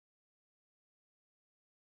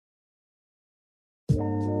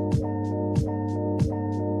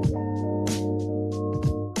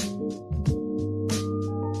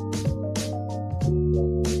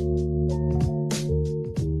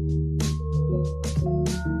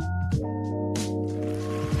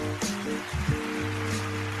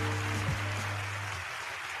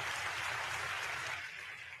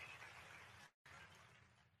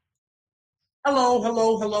Hello,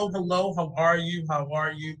 hello, hello, hello. How are you? How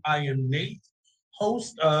are you? I am Nate,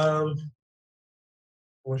 host of,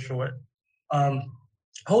 for short, um,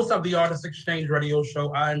 host of the Artist Exchange Radio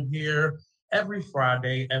Show. I'm here every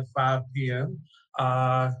Friday at 5 p.m.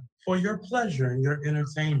 For your pleasure and your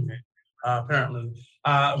entertainment, apparently.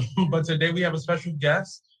 But today we have a special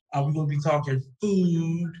guest. We're going to be talking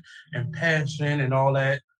food and passion and all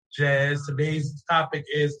that jazz. Today's topic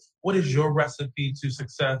is, what is your recipe to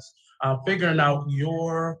success? Figuring out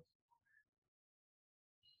your,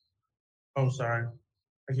 oh, sorry.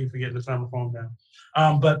 I keep forgetting to turn my phone down.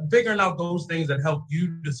 But figuring out those things that help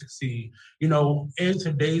you to succeed. You know, in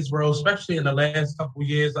today's world, especially in the last couple of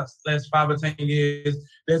years, last 5 or 10 years,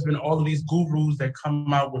 there's been all of these gurus that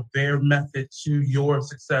come out with their method to your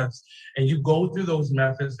success. And you go through those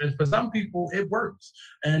methods. And for some people, it works.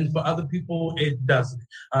 And for other people, it doesn't.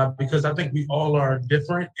 Because I think we all are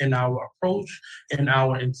different in our approach and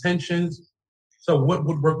our intentions. So what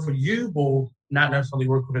would work for you will not necessarily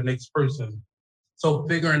work for the next person. So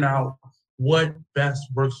figuring out what best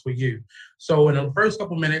works for you. So in the first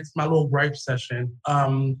couple minutes, my little gripe session,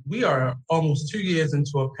 we are almost 2 years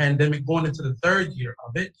into a pandemic, going into the third year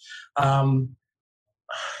of it.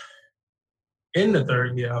 In the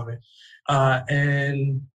third year of it.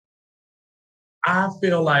 And I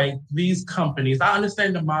feel like these companies, I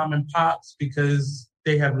understand the mom and pops because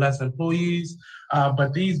they have less employees,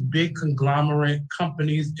 but these big conglomerate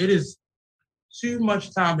companies, it is too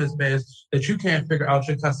much time has passed that you can't figure out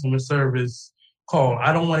your customer service call.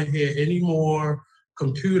 I don't want to hear any more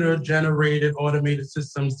computer generated automated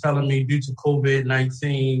systems telling me due to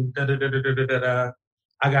COVID-19,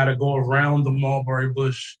 I got to go around the mulberry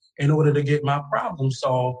bush in order to get my problem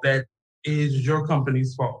solved. That is your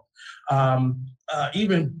company's fault.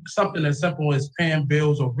 Even something as simple as paying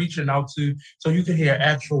bills or reaching out to so you can hear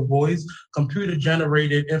actual voice. Computer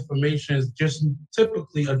generated information is just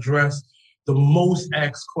typically addressed the most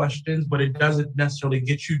asked questions, but it doesn't necessarily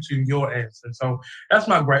get you to your answer. So that's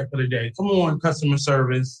my gripe for the day. Come on, customer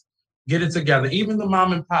service, get it together. Even the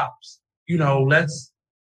mom and pops, you've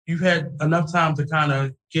had enough time to kind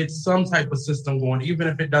of get some type of system going. Even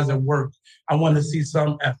if it doesn't work, I want to see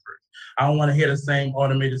some effort. I don't want to hear the same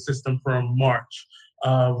automated system from March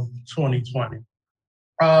of 2020.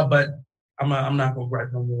 But I'm not going to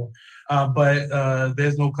gripe no more. But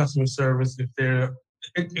there's no customer service if they're...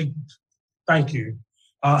 Thank you.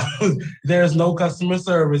 There's no customer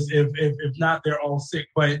service if not, they're all sick.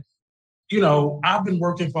 But I've been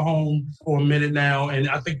working from home for a minute now, and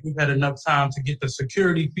I think we've had enough time to get the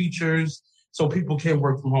security features so people can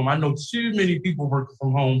work from home. I know too many people working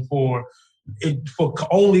from home for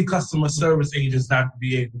only customer service agents not to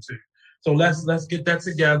be able to. So let's get that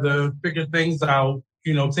together, figure things out.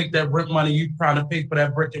 Take that rent money you trying to pay for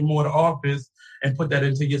that brick and mortar office and put that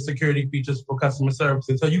into your security features for customer service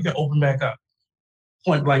until you can open back up.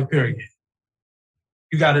 Point blank, period.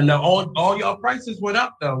 You got to know all your prices went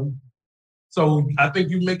up though. So I think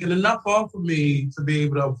you're making enough off of me to be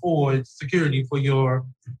able to afford security for your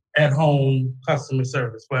at-home customer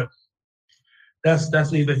service. But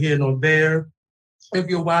that's neither here nor there. If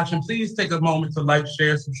you're watching, please take a moment to like,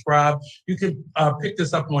 share, subscribe. You can pick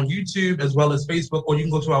this up on YouTube as well as Facebook, or you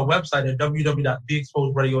can go to our website at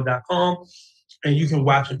www.beexposedradio.com and you can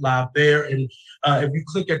watch it live there. And if you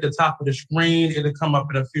click at the top of the screen, it'll come up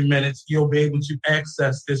in a few minutes. You'll be able to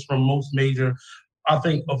access this from most major, I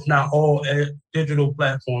think, if not all, digital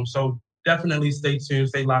platforms. So definitely stay tuned,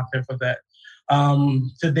 stay locked in for that.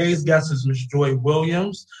 Today's guest is Ms. Joy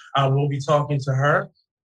Williams. We'll be talking to her.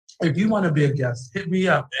 If you want to be a guest, hit me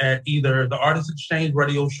up at either the Artist Exchange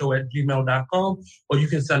Radio Show at gmail.com, or you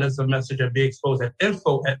can send us a message at BeExposed at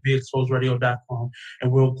info@beexposedradio.com,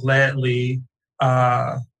 and we'll gladly,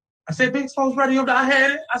 I said BeExposed Radio, I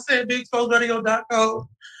had it. I said BeExposedradio.com.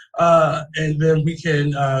 And then we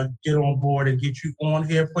can get on board and get you on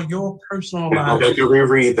here for your personal life. I'll let you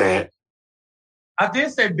reread that. I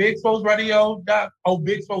did say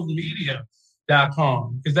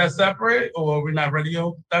BeExposedRadio.com. Is that separate, or we're not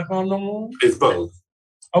radio.com no more? It's both.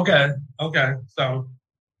 Okay. So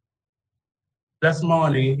that's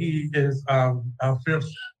Marnie. He is our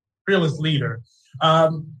fearless leader.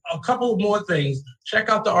 A couple more things. Check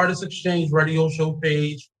out the Artist Exchange Radio Show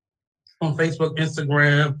page. on Facebook,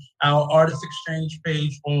 Instagram, our Artist Exchange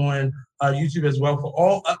page on YouTube as well for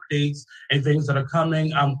all updates and things that are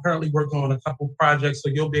coming. I'm currently working on a couple projects, so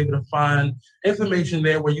you'll be able to find information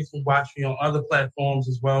there where you can watch me on other platforms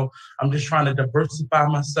as well. I'm just trying to diversify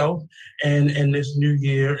myself in this new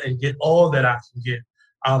year and get all that I can get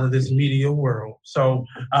out of this media world. So,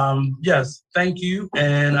 yes, thank you.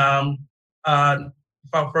 And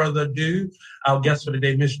without further ado, our guest for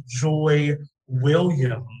today, Miss Joy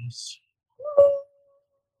Williams.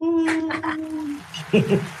 Hello,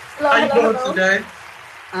 How you doing today?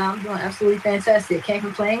 I'm doing absolutely fantastic. Can't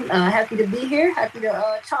complain. Happy to be here. Happy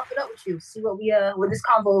to chop it up with you. See what what this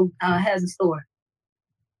combo has in store.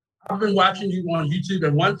 I've been watching you on YouTube,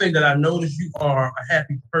 and one thing that I noticed, you are a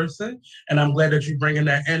happy person, and I'm glad that you're bringing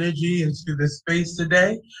that energy into this space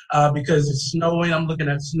today because it's snowing. I'm looking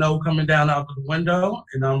at snow coming down out the window,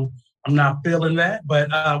 and I'm not feeling that, but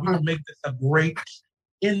we can make this a great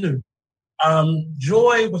interview.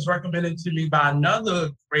 Joy was recommended to me by another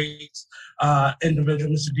great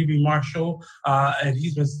individual, Mr. D.B. Marshall, and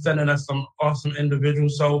he's been sending us some awesome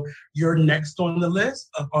individuals. So you're next on the list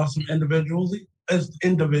of awesome individuals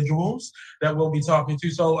that we'll be talking to.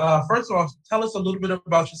 So first of all, tell us a little bit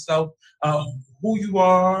about yourself, who you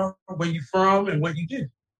are, where you're from, and what you do.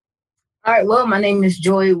 All right, well, my name is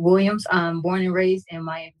Joy Williams. I'm born and raised in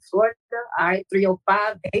Miami, Florida. All right,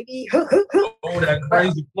 305, baby. Oh, that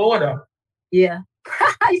crazy Florida. Yeah.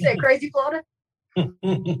 You said crazy Florida?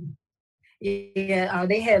 Yeah,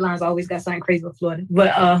 they headlines always got something crazy with Florida. But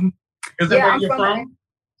is that where you're from?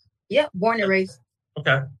 Yeah, born and raised.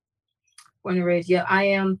 Okay. Born and raised. Yeah, I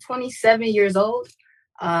am 27 years old.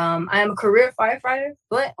 I am a career firefighter,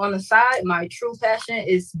 but on the side, my true passion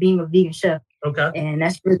is being a vegan chef. Okay. And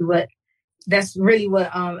that's really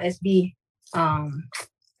what SB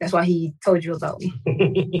that's why he told you about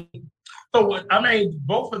me. So, I mean,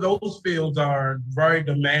 both of those fields are very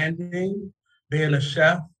demanding, being a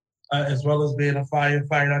chef as well as being a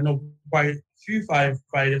firefighter. I know quite a few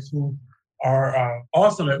firefighters who are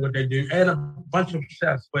awesome at what they do and a bunch of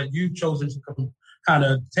chefs, but you've chosen to kind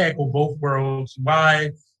of tackle both worlds.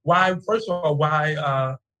 Why, first of all, why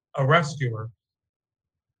a rescuer?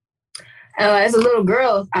 As a little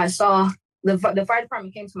girl, I saw the fire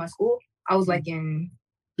department came to my school. I was in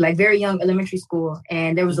very young elementary school,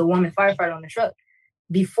 and there was a woman firefighter on the truck.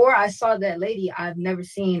 Before I saw that lady, I've never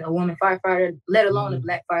seen a woman firefighter, let alone a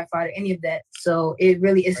black firefighter, any of that. So it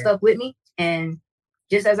stuck with me. And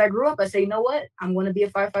just as I grew up, I said, you know what? I'm going to be a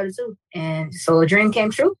firefighter too. And so a dream came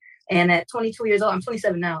true. And at 22 years old, I'm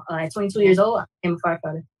 27 now. At 22 years old, I am a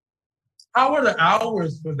firefighter. How are the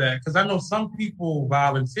hours for that? Because I know some people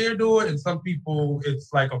volunteer do it, and some people it's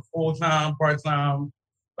like a full-time, part-time.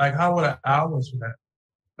 Like, how are the hours for that?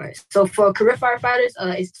 Right. So for career firefighters,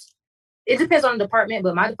 it depends on the department,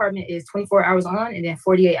 but my department is 24 hours on and then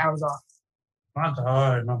 48 hours off. My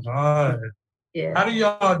God. Yeah. How do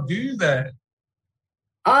y'all do that?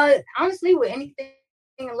 Honestly, with anything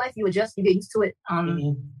in life, you adjust, you get used to it.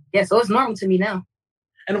 Yeah, so it's normal to me now.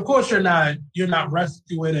 And of course, you're not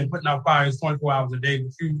rescuing and putting out fires 24 hours a day,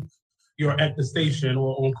 but you're at the station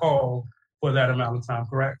or on call for that amount of time,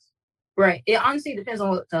 correct? Right. It honestly depends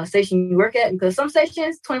on what station you work at, because some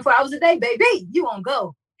stations, 24 hours a day, baby, you won't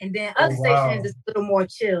go. And then other stations, it's a little more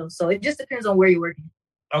chill. So it just depends on where you're working.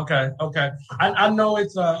 Okay. I know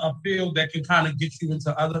it's a field that can kind of get you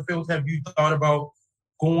into other fields. Have you thought about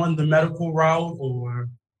going the medical route, or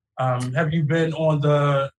have you been on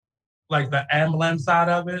the ambulance side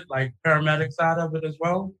of it, like paramedic side of it as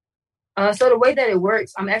well? So the way that it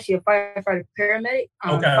works, I'm actually a firefighter paramedic.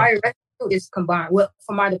 Fire rescue is combined. Well,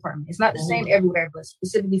 for my department, it's not the same everywhere, but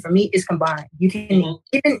specifically for me, it's combined. You can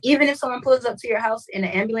even if someone pulls up to your house in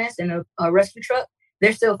an ambulance and a rescue truck,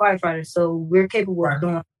 they're still firefighters. So we're capable of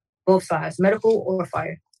doing both sides, medical or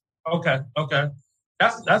fire. Okay. I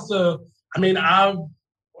mean, I've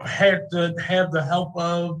had to have the help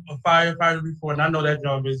of a firefighter before, and I know that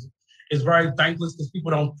job is very thankless because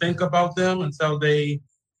people don't think about them until they,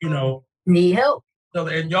 need help. So,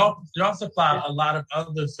 and y'all supply a lot of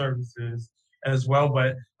other services as well,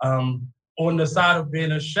 but on the side of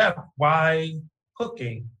being a chef, why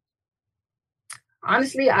cooking?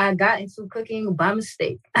 Honestly, I got into cooking by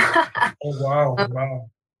mistake. Oh, wow.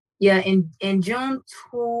 Yeah, in June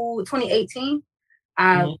 2018,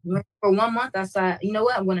 I went for 1 month. I said, you know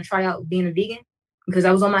what, I'm going to try out being a vegan because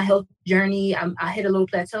I was on my health journey. I hit a little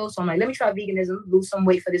plateau, so I'm like, let me try veganism, lose some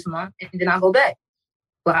weight for this month, and then I'll go back.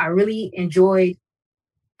 But I really enjoyed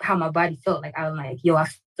how my body felt. Like, I'm like, I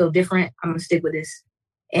feel different. I'm going to stick with this.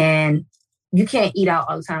 And you can't eat out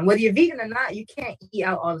all the time. Whether you're vegan or not, you can't eat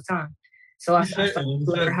out all the time. So I started to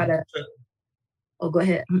learn how to... Oh, go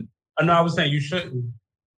ahead. No, I was saying you shouldn't.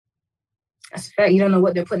 That's a fact. You don't know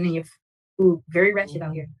what they're putting in your food. Very ratchet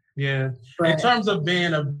out here. Yeah. But in terms of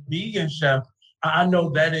being a vegan chef, I know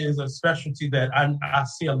that is a specialty that I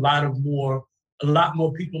see a lot more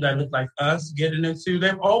people that look like us getting into.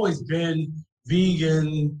 There've always been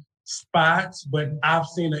vegan spots, but I've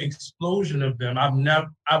seen an explosion of them. I've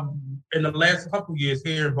in the last couple of years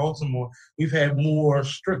here in Baltimore, we've had more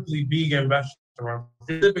strictly vegan restaurants.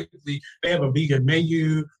 Typically, they have a vegan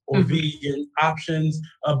menu or vegan options,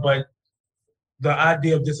 but the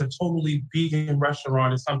idea of just a totally vegan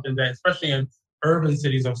restaurant is something that, especially in urban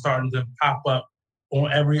cities, are starting to pop up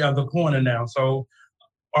on every other corner now. So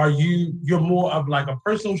you're more of like a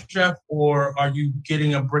personal chef, or are you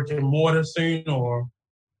getting a brick and mortar soon, or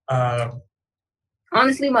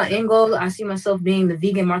honestly, my end goal, I see myself being the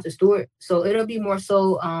vegan Martha Stewart. So it'll be more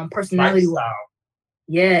so personality. Lifestyle.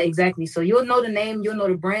 Yeah, exactly. So you'll know the name, you'll know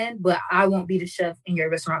the brand, but I won't be the chef in your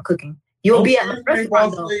restaurant cooking. You'll be at the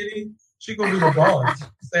restaurant though. Lady. She gonna be the boss.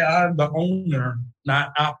 Say I'm the owner,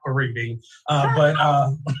 not operating. But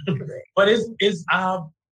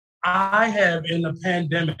I have in the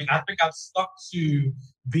pandemic, I think I've stuck to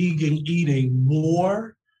vegan eating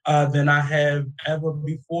more than I have ever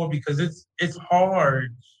before, because it's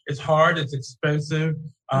hard. It's hard. It's expensive,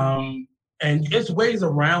 and it's ways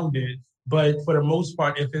around it. But for the most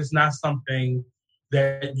part, if it's not something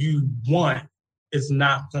that you want, it's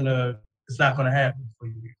not gonna happen for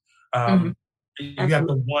you. You have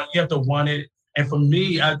to want it. And for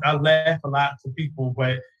me, I laugh a lot to people,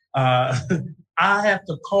 but I have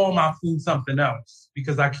to call my food something else,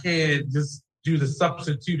 because I can't just do the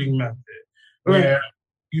substituting method where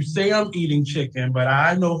you say I'm eating chicken, but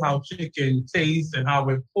I know how chicken tastes and how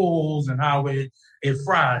it pulls and how it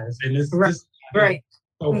fries. And it's just right.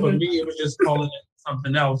 So for me, it was just calling it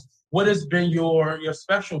something else. What has been your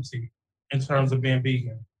specialty in terms of being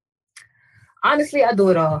vegan? Honestly, I do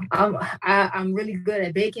it all. I'm really good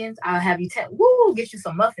at baking. I'll have you get you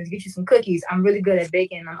some muffins, get you some cookies. I'm really good at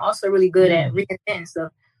baking. I'm also really good at reinventing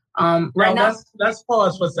stuff. Right now, let's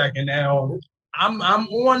pause for a second. Now, I'm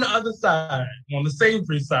on the other side, on the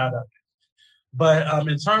savory side of it. But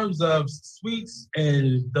in terms of sweets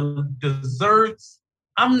and the desserts,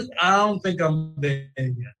 I don't think I'm there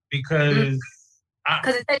yet, because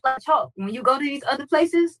it tastes like chalk. When you go to these other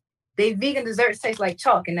places, they vegan desserts taste like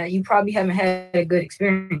chalk, and that you probably haven't had a good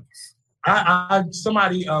experience.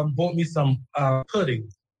 Somebody bought me some pudding.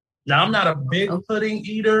 Now, I'm not a big pudding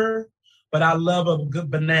eater, but I love a good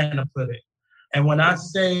banana pudding. And when I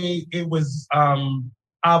say it was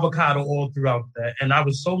avocado all throughout that, and I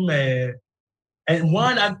was so mad. And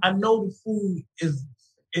one, I know the food is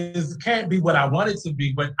can't be what I want it to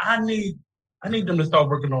be, but I need them to start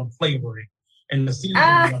working on flavoring and the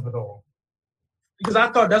seasoning of it all. Because I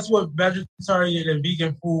thought that's what vegetarian and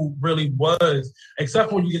vegan food really was,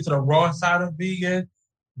 except when you get to the raw side of vegan.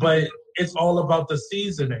 But it's all about the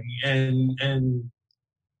seasoning and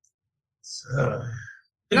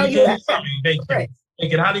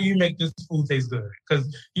Bacon, how do you make this food taste good?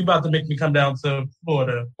 Because you're about to make me come down to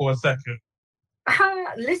Florida for a second.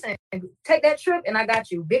 Listen, take that trip and I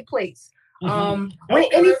got you. Big plates. When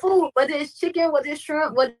any food, whether it's chicken, whether it's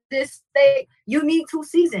shrimp, whether it's steak, you need to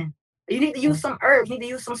season. You need to use some herbs. You need to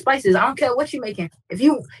use some spices. I don't care what you're making. If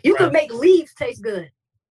you can make leaves taste good.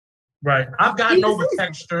 Right. I've gotten over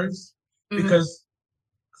textures because,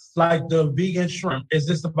 like the vegan shrimp, it's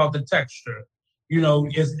just about the texture. You know,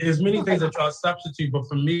 there's many things that y'all substitute, but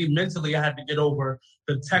for me, mentally, I had to get over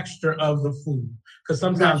the texture of the food, because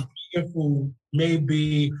sometimes vegan food may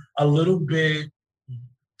be a little bit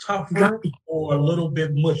tougher or a little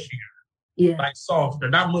bit mushier, like softer,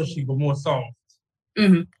 not mushy, but more soft.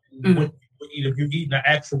 If you're eating an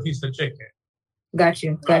actual piece of chicken. Got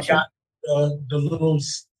you. The little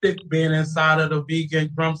stick being inside of the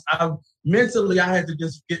vegan drums. Mentally, I had to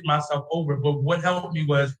just get myself over it. But what helped me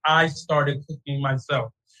was I started cooking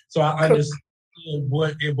myself. So I understood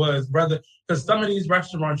what it was, brother. Because some of these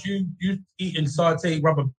restaurants, you eat in sauteed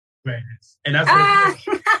rubber bands. And that's what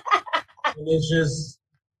it's just,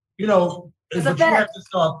 you have to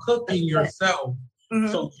start cooking yourself.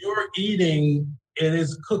 So you're eating, it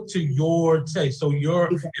is cooked to your taste. So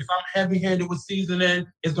if I'm heavy-handed with seasoning,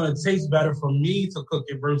 it's going to taste better for me to cook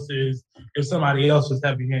it versus if somebody else was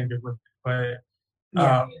heavy-handed with it. But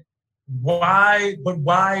why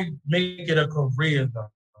make it a career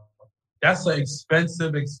though? That's an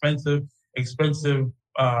expensive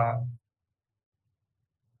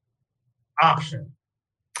option.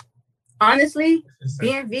 Honestly,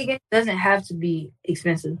 being vegan doesn't have to be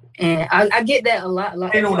expensive, and I get that a lot.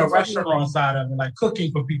 And on the restaurant side of it, like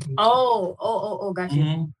cooking for people. Oh, got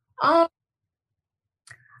you.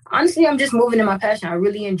 Honestly, I'm just moving in my passion. I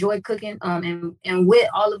really enjoy cooking. And with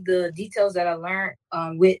all of the details that I learned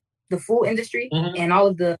with the food industry and all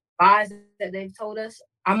of the lies that they've told us,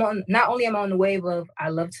 not only am I on the wave of I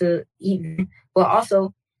love to eat, but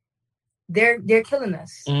also they're killing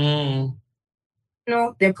us. You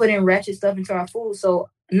know, they're putting ratchet stuff into our food. So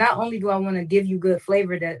not only do I want to give you good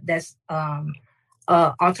flavor that's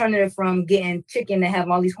alternative from getting chicken that have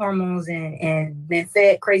all these hormones and been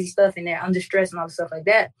fed crazy stuff and they're under stress and all the stuff like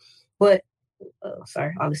that. But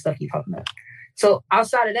all the stuff you talking about. So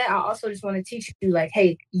outside of that, I also just want to teach you like,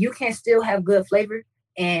 hey, you can still have good flavor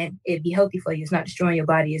and it be healthy for you. It's not destroying your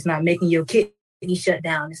body. It's not making your kidney shut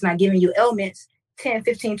down. It's not giving you ailments 10,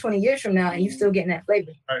 15, 20 years from now and you still getting that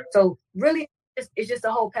flavor. Right. So really, it's just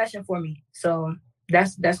a whole passion for me. So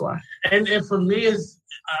that's why. And for me,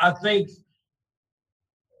 I think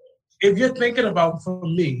if you're thinking about, for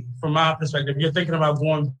me, from my perspective, you're thinking about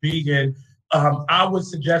going vegan, I would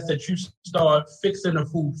suggest that you start fixing the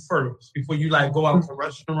food first before you like go out to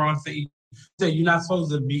restaurants to eat. So you're not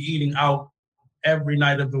supposed to be eating out every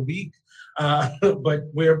night of the week, but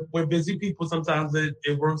we're busy people. Sometimes it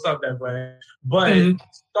works out that way. But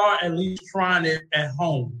start at least trying it at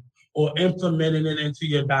home or implementing it into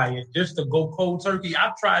your diet. Just to go cold turkey.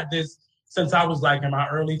 I've tried this since I was like in my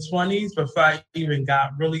early 20s before I even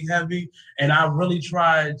got really heavy. And I really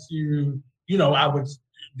tried to, I would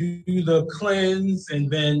do the cleanse and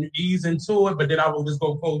then ease into it, but then I would just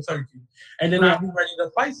go cold turkey. And then I'd be ready to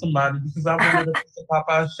fight somebody because I wanted a piece of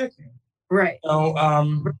Popeye's chicken. Right.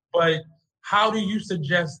 But how do you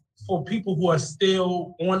suggest for people who are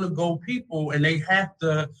still on the go people and they have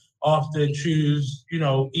to often choose,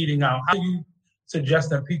 eating out, how do you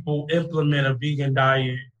suggest that people implement a vegan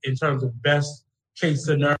diet in terms of best case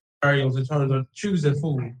scenarios in terms of choosing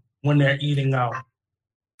food when they're eating out?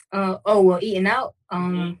 Eating out.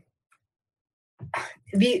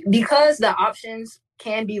 Because the options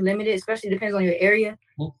can be limited, especially depends on your area.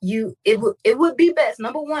 It would be best.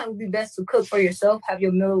 Number one, it would be best to cook for yourself, have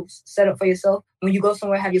your meals set up for yourself. When you go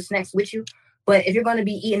somewhere, have your snacks with you. But if you're going to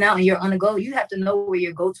be eating out and you're on the go, you have to know where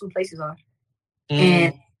your go-to places are.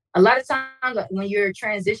 And a lot of times when you're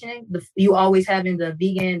transitioning, you always having the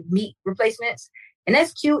vegan meat replacements. And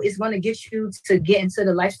that's cute. It's going to get you to get into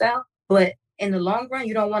the lifestyle. But in the long run,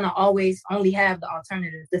 you don't want to always only have the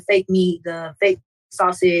alternative, the fake meat, the fake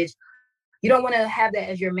sausage. You don't want to have that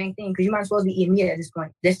as your main thing because you might as well be eating meat at this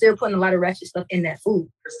point. They're still putting a lot of ratchet stuff in that food.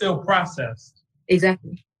 It's still processed.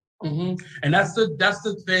 Exactly. And that's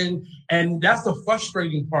the thing. And that's the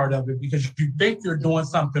frustrating part of it because you think you're doing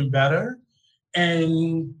something better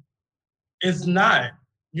and it's not.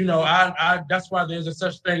 That's why there's a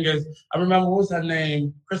such thing as, I remember, what was her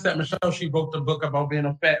name? Chrisette Michele, she wrote the book about being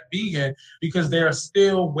a fat vegan because there are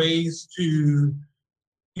still ways to,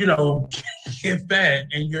 get fat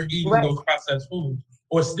and you're eating those processed foods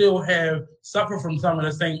or still suffer from some of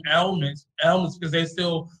the same ailments because they're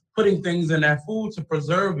still putting things in that food to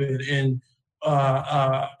preserve it. And,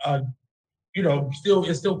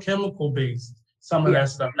 it's still chemical based. Some of that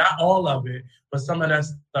stuff, not all of it, but some of that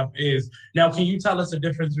stuff is. Now, can you tell us the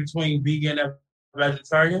difference between vegan and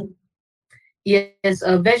vegetarian? Yes,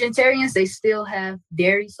 vegetarians, they still have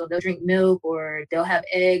dairy, so they'll drink milk or they'll have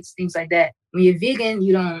eggs, things like that. When you're vegan,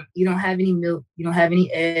 you don't have any milk, you don't have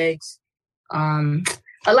any eggs.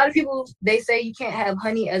 A lot of people, they say you can't have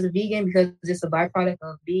honey as a vegan because it's a byproduct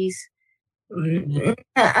of bees.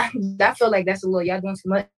 I feel like that's y'all doing too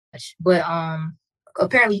much. But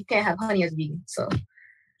apparently you can't have honey as a vegan. So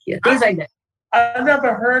yeah, things like that. I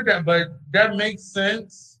never heard that, but that makes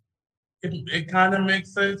sense. It kind of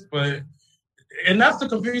makes sense, and that's the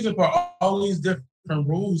confusion for all these different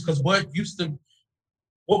rules, because what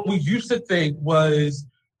we used to think was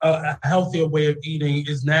a healthier way of eating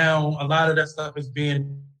is now a lot of that stuff is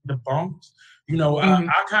being debunked.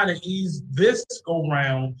 I kind of eased this go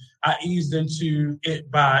round. I eased into it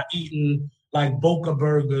by eating like Boca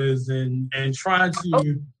burgers and trying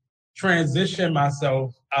to transition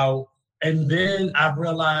myself out. And then I've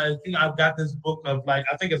realized, I've got this book of I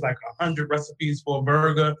think it's 100 recipes for a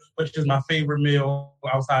burger, which is my favorite meal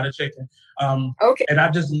outside of chicken. And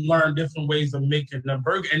I just learned different ways of making a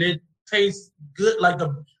burger. And it tastes good.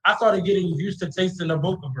 I started getting used to tasting a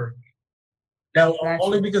Boca burger. Now,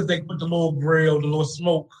 only because they put the little grill, the little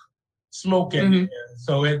smoke in there.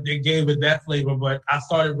 So it gave it that flavor. But I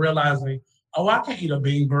started realizing, I can eat a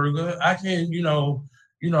bean burger. I can,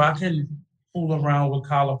 I can fool around with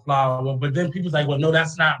cauliflower. But then people's like, well, no,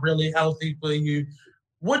 that's not really healthy for you.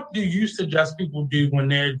 What do you suggest people do when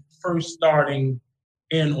they're first starting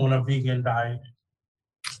in on a vegan diet?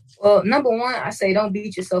 Well, number one, I say don't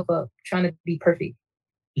beat yourself up trying to be perfect.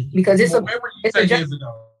 Because it's Where were you 10 years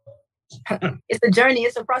ago? It's a journey.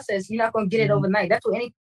 It's a process. You're not going to get it overnight. That's what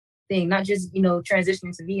anything, not just,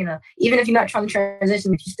 transitioning to vegan. Even if you're not trying to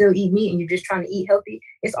transition, if you still eat meat and you're just trying to eat healthy,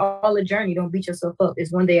 it's all a journey. Don't beat yourself up.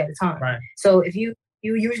 It's one day at a time. Right. So if you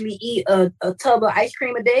usually eat a tub of ice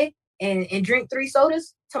cream a day and drink 3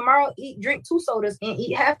 sodas, tomorrow drink 2 sodas and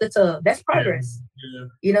eat half the tub. That's progress.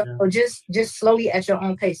 So just slowly at your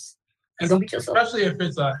own pace. And don't beat yourself. Especially if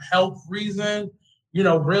it's a health reason,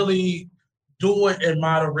 really do it in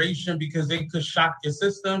moderation because it could shock your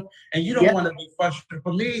system and you don't want to be frustrated.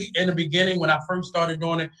 For me, in the beginning, when I first started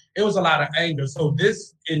doing it, it was a lot of anger. So during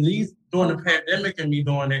the pandemic and me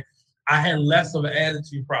doing it, I had less of an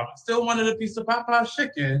attitude problem. I still wanted a piece of Popeye's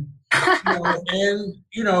chicken, and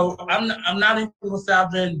I'm not even gonna say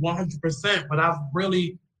I've been 100%, but I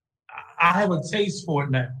have a taste for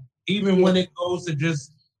it now. Even when it goes to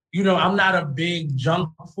just, I'm not a big junk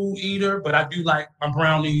food eater, but I do like my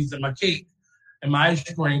brownies and my cake and my ice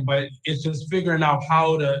cream. But it's just figuring out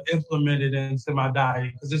how to implement it into my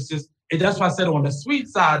diet because that's why I said on the sweet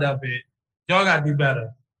side of it, y'all gotta do better.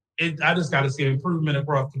 I just got to see improvement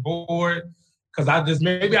across the board because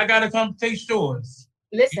maybe I got to come taste yours.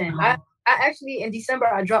 Listen, I actually, in December,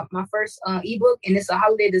 I dropped my first ebook, and it's a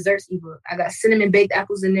holiday desserts ebook. I got cinnamon baked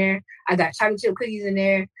apples in there. I got chocolate chip cookies in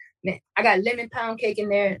there. I got lemon pound cake in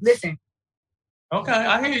there. Listen. Okay,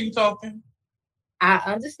 I hear you talking. I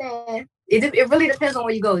understand. It really depends on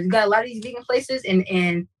where you go. You got a lot of these vegan places,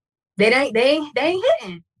 and they ain't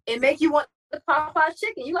hitting. It make you want the Popeye's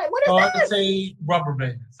chicken. You like, what is that? To say rubber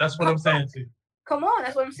bands. That's what I'm saying to you. Come on,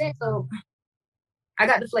 that's what I'm saying. So I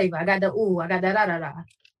got the flavor. I got the I got that da.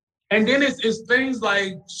 And then it's things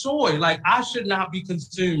like soy. Like I should not be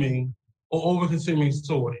consuming or over consuming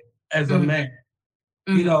soy as a man.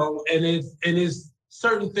 And it's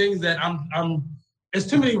certain things that it's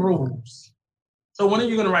too many rules. So when are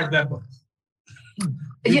you gonna write that book?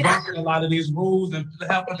 You're breaking a lot of these rules and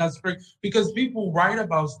helping us because people write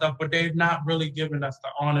about stuff, but they've not really given us the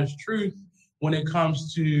honest truth when it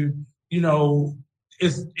comes to,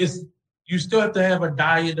 it's you still have to have a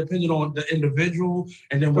diet depending on the individual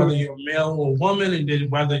and then whether you're male or woman and then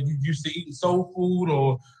whether you used to eating soul food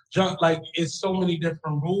or junk. Like it's so many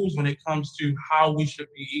different rules when it comes to how we should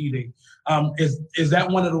be eating. Is that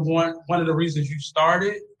one of the reasons you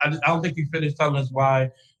started? I don't think you finished telling us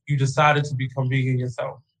why you decided to become vegan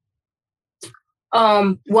yourself?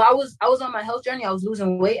 Well, I was on my health journey. I was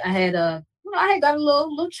losing weight. I had I had got a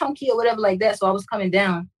little chunky or whatever like that. So I was coming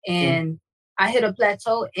down and I hit a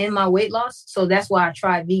plateau in my weight loss. So that's why I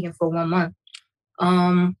tried vegan for 1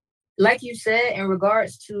 month. Like you said, in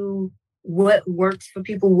regards to what works for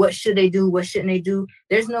people, what should they do, what shouldn't they do?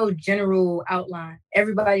 There's no general outline.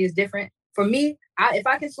 Everybody is different. For me, if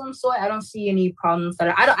I consume soy, I don't see any problems. I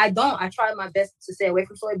try my best to stay away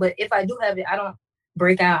from soy, but if I do have it, I don't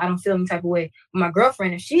break out. I don't feel any type of way. My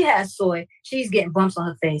girlfriend, if she has soy, she's getting bumps on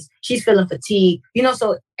her face. She's feeling fatigue.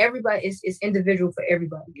 So everybody is individual for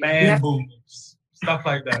everybody. Man boobs, stuff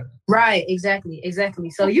like that. Right, exactly.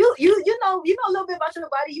 So you know a little bit about your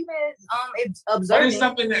body. You've been observing. But it's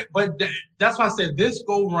something that's why I said this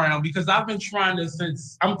go round because I've been trying this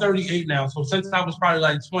since I'm 38 now. So since I was probably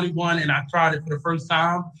like 21 and I tried it for the first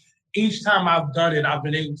time, each time I've done it, I've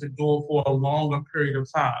been able to do it for a longer period of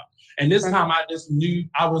time. And this time I just knew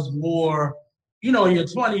I was more, in your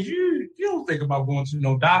 20s, you don't think about going to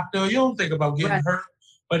no doctor. You don't think about getting hurt.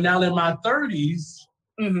 But now in my 30s,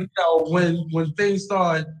 when things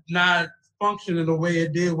start not functioning the way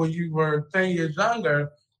it did when you were 10 years younger,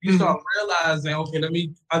 you start realizing, okay, let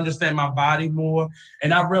me understand my body more.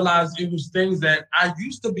 And I realized it was things that I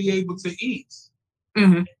used to be able to eat.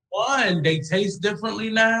 One, they taste differently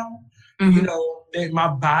now. My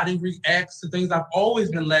body reacts to things. I've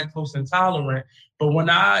always been lactose intolerant, but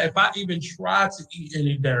if I even try to eat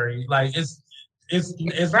any dairy, like it's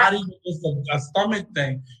not even just a stomach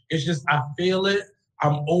thing. It's just I feel it.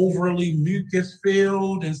 I'm overly mucus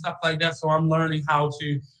filled and stuff like that. So I'm learning how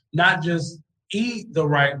to not just eat the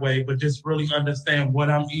right way, but just really understand what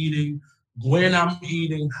I'm eating, when I'm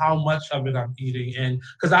eating, how much of it I'm eating, and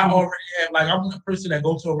because I already have I'm the person that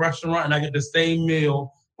goes to a restaurant and I get the same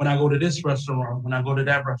meal. When I go to this restaurant, when I go to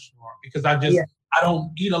that restaurant, because I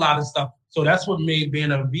don't eat a lot of stuff. So that's what made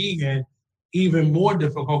being a vegan even more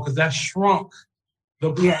difficult because that shrunk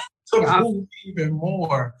the food even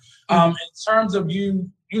more. In terms of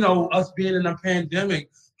us being in a pandemic,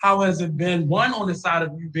 how has it been? One, on the side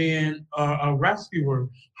of you being a rescuer,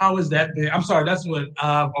 how has that been? I'm sorry, that's what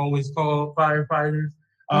I've always called firefighters.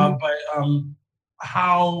 But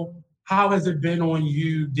how has it been on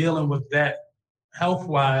you dealing with that?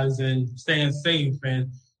 Health-wise and staying safe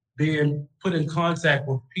and being put in contact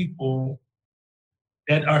with people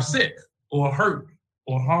that are sick or hurt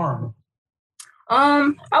or harmed?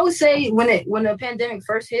 I would say when the pandemic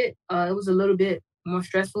first hit, it was a little bit more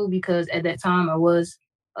stressful because at that time I was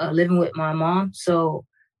living with my mom, so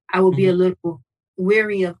I would be a little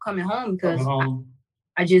weary of coming home because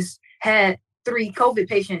I just had 3 COVID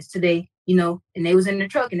patients today, and they was in the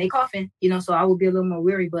truck and they coughing, so I would be a little more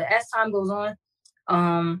weary. But as time goes on,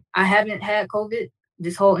 I haven't had COVID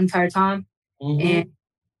this whole entire time, and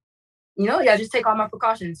I just take all my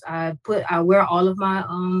precautions. I wear all of my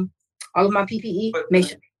PPE. Make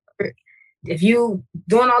sure if you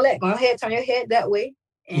doing all that, go ahead, turn your head that way,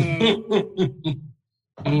 and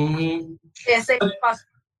and say possible.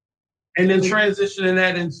 And then transitioning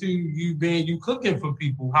that into you cooking for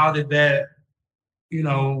people. How did that,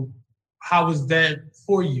 how was that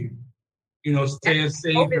for you? Staying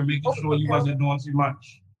safe and making sure you wasn't doing too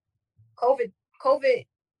much. COVID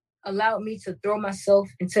allowed me to throw myself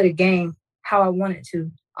into the game how I wanted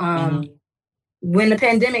to. When the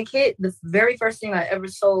pandemic hit, the very first thing I ever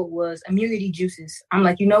sold was immunity juices. I'm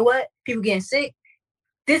like, you know what? People getting sick.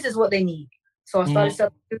 This is what they need. So I started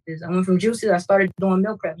selling juices. I went from juices. I started doing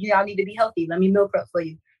meal prep. Y'all need to be healthy. Let me meal prep for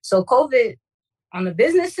you. So COVID, on the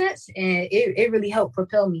business sense, and it really helped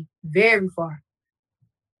propel me very far.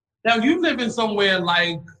 Now, you live in somewhere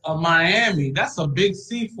like Miami. That's a big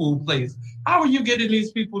seafood place. How are you getting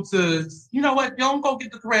these people to, don't go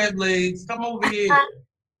get the crab legs. Come over here.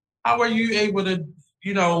 How are you able to,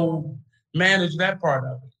 manage that part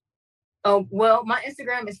of it? Oh, well, my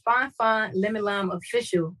Instagram is Fine Lemon Lime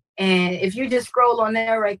Official. And if you just scroll on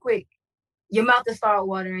there right quick, your mouth will start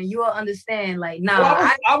watering. You will understand. Like, nah. Well,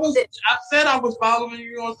 I said I was following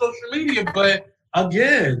you on social media, but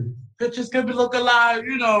again, pictures could be looking like,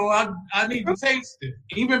 I need to taste it.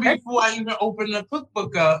 Even before I even open the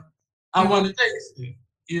cookbook up, I want to taste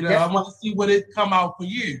it. I want to see what it come out for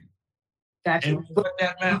you. Gotcha.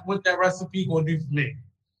 And what that recipe gonna do for me.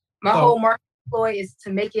 My whole marketing ploy is to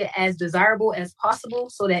make it as desirable as possible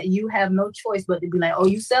so that you have no choice but to be like, oh,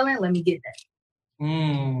 you selling? Let me get that.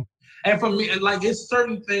 And for me, like, it's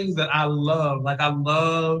certain things that I love. Like, I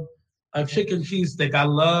love a chicken cheesesteak. I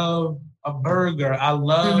love a burger. I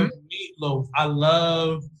love meatloaf.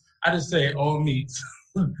 I just say all meats.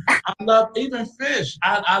 I love even fish.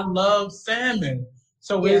 I love salmon.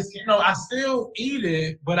 So it's, I still eat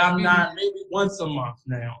it, but I'm not maybe once a month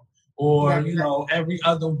now. Or, every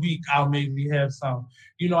other week I'll maybe have some.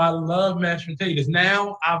 I love mashed potatoes.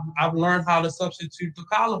 Now I've learned how to substitute the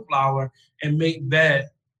cauliflower and make that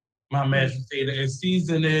my mashed potato and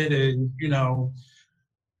season it and,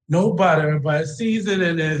 no butter, but season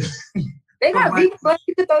it. And they got vegan butter.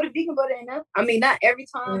 You can throw the vegan butter in there. I mean, not every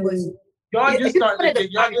time, but y'all just starting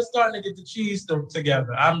to get the cheese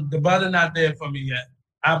together. The butter not there for me yet.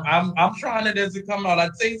 I'm trying it as it come out. I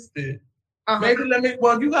taste it. Maybe you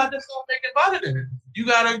got to start making butter then. You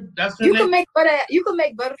can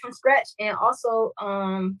make butter from scratch, and also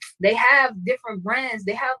they have different brands.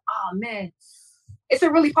 They have it's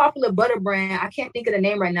a really popular butter brand. I can't think of the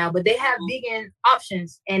name right now, but they have vegan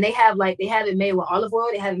options, and they have it made with olive oil,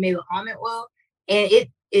 they have it made with almond oil, and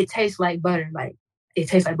it tastes like butter. Like, it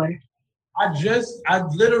tastes like butter. I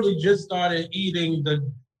literally just started eating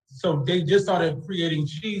so they just started creating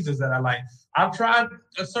cheeses that I like. I've tried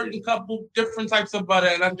a certain couple different types of butter,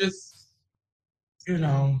 and I'm just,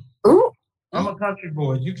 Ooh. I'm a country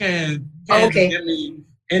boy. You can't just give me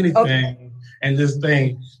anything and this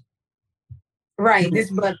thing. Right,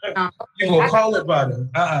 this butter. You gonna call it butter?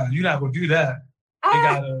 You're not gonna do that.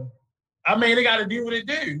 They gotta do what it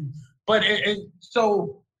do. But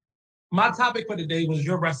so my topic for today was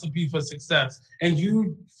your recipe for success, and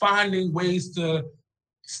you finding ways to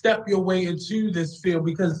step your way into this field,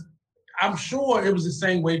 because I'm sure it was the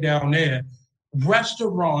same way down there.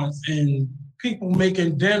 Restaurants and people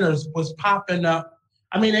making dinners was popping up.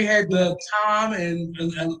 I mean, they had the time and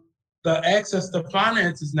the access to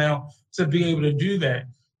finances now to be able to do that.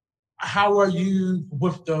 How are you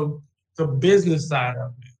with the business side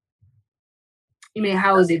of it? You mean,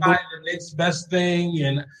 how is it? The next best thing,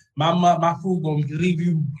 and my food gonna leave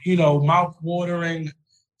you, mouth watering.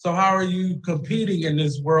 So how are you competing in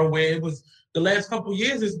this world where it was the last couple of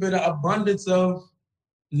years? It's been an abundance of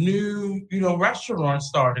new, restaurants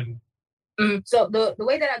starting. So the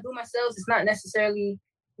way that I do my sales is not necessarily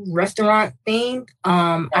restaurant themed.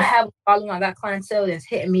 I have a following. I got clientele that's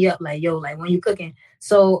hitting me up like, yo, like, when you cooking.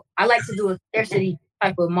 So I like to do a scarcity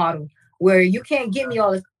type of model where you can't get me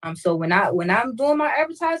all the time. So when I'm doing my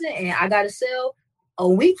advertising and I gotta sell a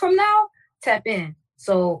week from now, tap in.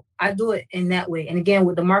 So I do it in that way. And again,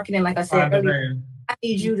 with the marketing, like I said earlier, I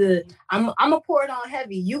need you to, I'm gonna pour it on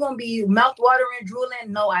heavy. You gonna be mouth watering, drooling.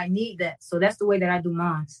 No, I need that. So that's the way that I do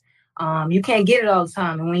mine. You can't get it all the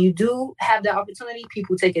time, and when you do have that opportunity,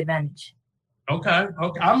 people take advantage. Okay.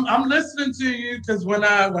 I'm listening to you because when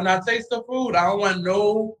I taste the food, I don't want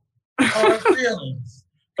no hard feelings.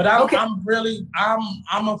 But I'm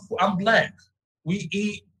black. We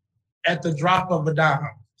eat at the drop of a dime.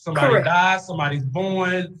 Somebody dies, somebody's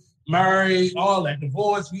born, married, all that,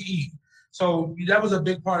 divorce, we eat. So that was a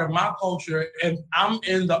big part of my culture, and I'm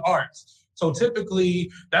in the arts. So typically,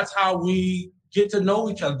 that's how we get to know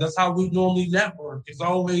each other. That's how we normally network. It's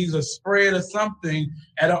always a spread of something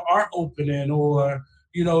at an art opening or,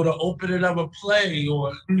 the opening of a play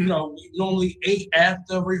or, we normally ate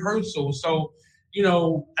after rehearsal. So,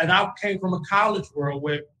 and I came from a college world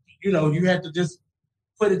where, you had to just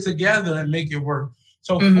put it together and make it work.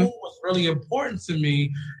 So food was really important to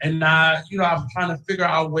me. And I'm trying to figure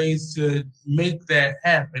out ways to make that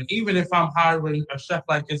happen. Even if I'm hiring a chef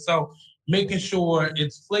like yourself, making sure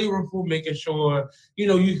it's flavorful, making sure,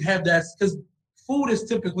 you have that, because food is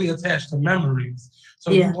typically attached to memories.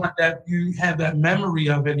 So you want that, you have that memory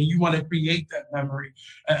of it and you want to create that memory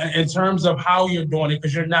in terms of how you're doing it,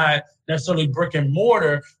 because you're not necessarily brick and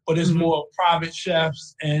mortar, but it's more private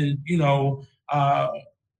chefs and,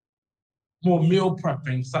 more meal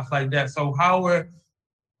prepping, stuff like that. So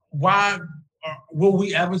why will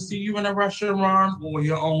we ever see you in a restaurant or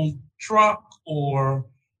your own truck, or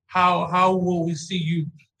how will we see you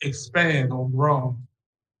expand or grow?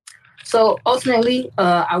 So ultimately,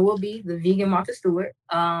 I will be the vegan Martha Stewart.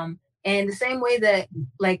 And the same way that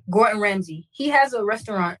like Gordon Ramsay, he has a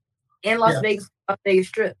restaurant in Las Vegas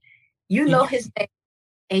Strip. You know his name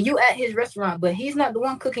and you at his restaurant, but he's not the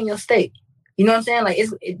one cooking your steak. You know what I'm saying? Like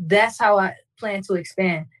that's how I plan to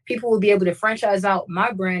expand. People will be able to franchise out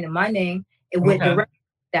my brand and my name, and with the restaurant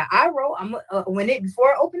that I wrote.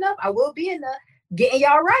 Before it open up, I will be in the getting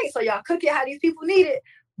y'all right, so y'all cook it how these people need it.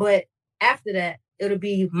 But after that, it'll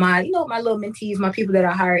be my little mentees, my people that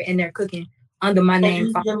I hired, and they're cooking under my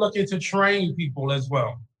name. You're looking to train people as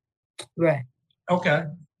well, right? Okay.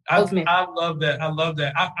 I love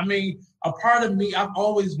that. I mean, a part of me, I've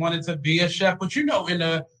always wanted to be a chef, but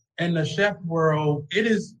in the chef world,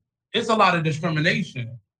 it's a lot of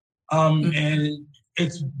discrimination. And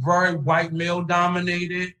it's very white male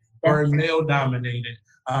dominated, very male dominated,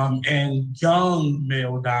 and young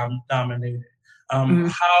male dominated.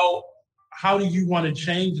 How do you want to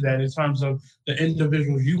change that in terms of the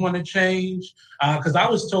individuals you want to change? Because I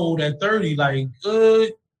was told at 30, like,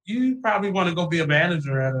 you probably want to go be a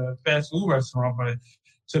manager at a fast food restaurant, but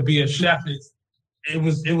to be a chef, it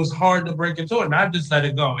was hard to break into it, and I just let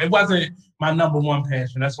it go. It wasn't my number one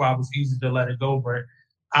passion. That's why it was easy to let it go. But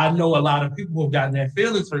I know a lot of people who have gotten their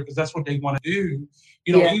feelings hurt because that's what they want to do.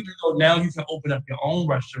 Even though now you can open up your own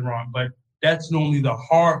restaurant, but that's normally the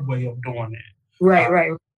hard way of doing it.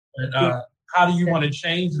 Right. But how do you want to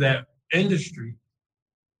change that industry?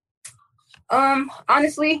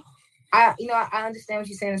 Honestly, I understand what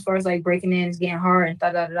you're saying as far as like breaking in is getting hard and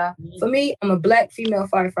da. For me, I'm a black female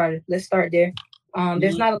firefighter. Let's start there.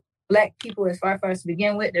 There's not a lot of black people as firefighters to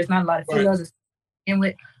begin with. There's not a lot of females to begin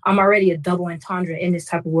with. I'm already a double entendre in this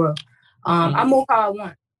type of world. I move how I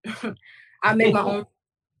want. I make my own.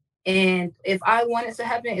 And if I want it to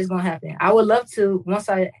happen, it's going to happen. I would love to, once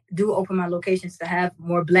I do open my locations, to have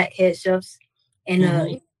more black head chefs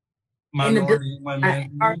and minority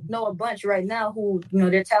women. I know a bunch right now who,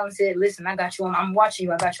 their talent said, listen, I got you I'm watching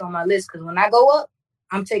you. I got you on my list. Because when I go up,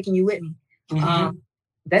 I'm taking you with me.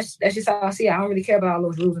 That's just how I see it. I don't really care about all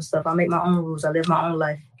those rules and stuff. I make my own rules. I live my own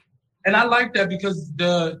life. And I like that because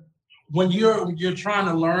when you're trying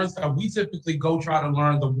to learn stuff, we typically go try to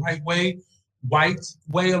learn the white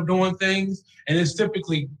way of doing things. And it's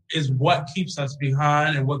typically is what keeps us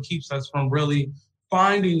behind and what keeps us from really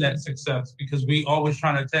finding that success, because we always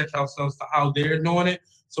trying to attach ourselves to how they're doing it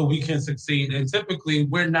so we can succeed. And typically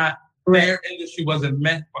we're not, their industry wasn't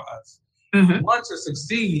meant for us. We want to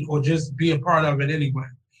succeed or just be a part of it anyway.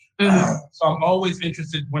 So I'm always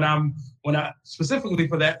interested when I specifically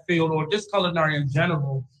for that field or just culinary in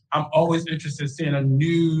general, I'm always interested in seeing a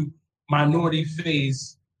new minority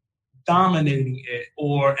face dominating it,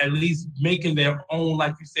 or at least making their own,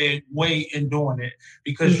 like you said, way in doing it,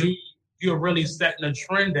 because you're really setting a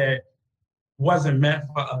trend that wasn't meant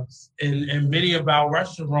for us. And many of our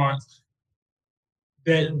restaurants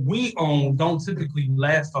that we own don't typically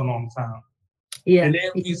last a long time. Yeah. And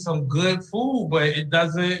there'll be some good food, but it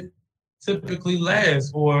doesn't typically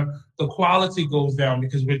last, or the quality goes down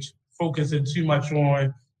because we're focusing too much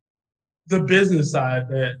on the business side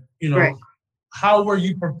that, How were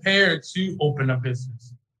you prepared to open a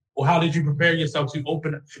business? or how did you prepare yourself to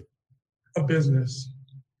open a business?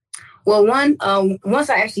 Well, once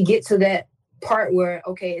I actually get to that part where,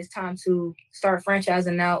 okay, it's time to start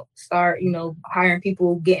franchising out, start, hiring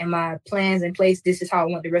people, getting my plans in place. This is how I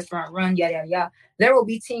want the restaurant run, yada, yada, yada. There will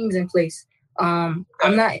be teams in place. I'm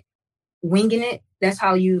not winging it. That's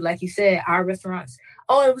how like you said, our restaurants,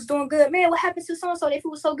 oh, it was doing good. Man, what happened to so-and-so? If it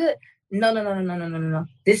was so good. No.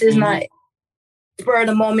 This is not spur of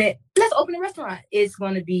the moment. Let's open a restaurant. It's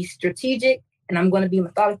going to be strategic, and I'm going to be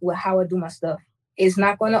methodical with how I do my stuff. It's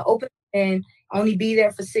not going to open and only be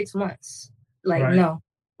there for 6 months. No,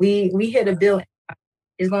 we hit a bill.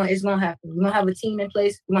 It's gonna happen. We're gonna have a team in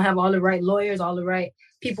place. We're gonna have all the right lawyers, all the right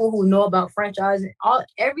people who know about franchising.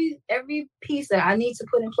 Every piece that I need to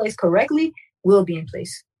put in place correctly will be in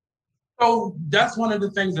place. So that's one of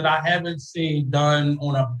the things that I haven't seen done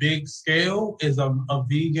on a big scale is a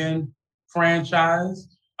vegan franchise.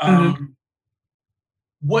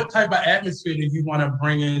 What type of atmosphere do you want to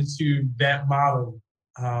bring into that model?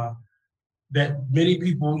 That many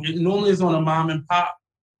people, it normally is on a mom and pop.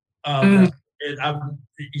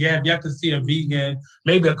 You have yet to see a vegan,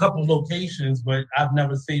 maybe a couple locations, but I've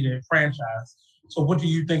never seen it franchise. So what do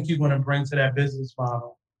you think you're going to bring to that business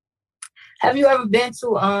model? Have you ever been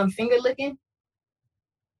to Finger Licking?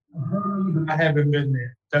 I haven't been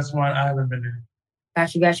there. That's why I haven't been there.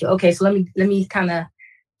 Got you. Okay, so let me kind of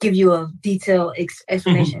give you a detailed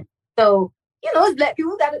explanation. So, it's Black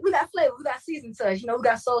people. We got flavor. We got season touch. We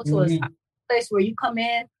got soul to us. Place where you come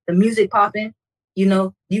in, the music popping.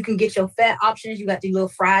 You can get your fat options. You got your little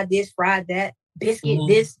fried this, fried that, biscuit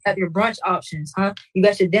this. You got your brunch options, huh? You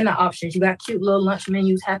got your dinner options. You got cute little lunch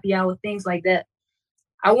menus, happy hour, things like that.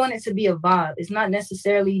 I want it to be a vibe. It's not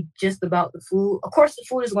necessarily just about the food. Of course, the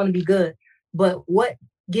food is going to be good, but what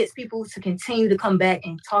gets people to continue to come back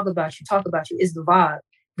and talk about you is the vibe,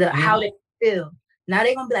 how they feel. Now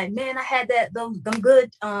they're gonna be like, man, I had them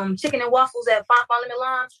good chicken and waffles at Five Limit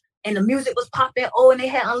Lounge, and the music was popping. Oh, and they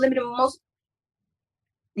had unlimited mimosas.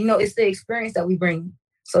 It's the experience that we bring.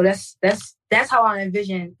 So that's how I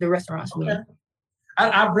envision the restaurants. Okay.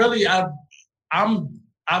 I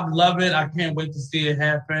love it. I can't wait to see it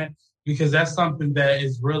happen because that's something that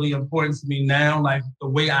is really important to me now. Like the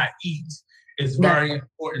way I eat is very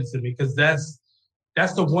important to me because that's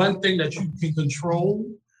the one thing that you can control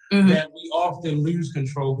that we often lose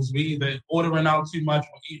control because we either ordering out too much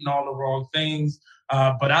or eating all the wrong things.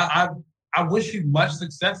 But I wish you much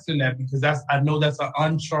success in that because I know that's an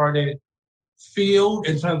uncharted field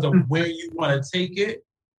in terms of where you want to take it.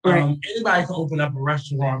 Right. Anybody can open up a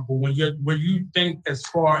restaurant, but when you think as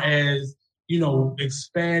far as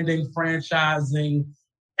expanding, franchising,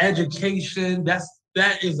 education,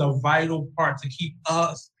 that is a vital part to keep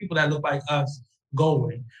people that look like us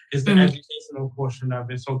going. Is the educational portion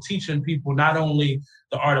of it. So teaching people not only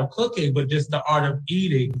the art of cooking, but just the art of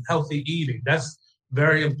eating, healthy eating. That's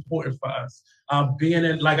very important for us. Being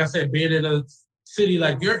in a city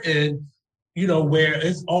like you're in, where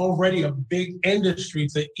it's already a big industry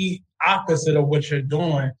to eat opposite of what you're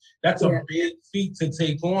doing. That's a big feat to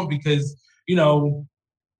take on because,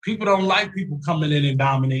 people don't like people coming in and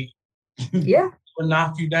dominate. Or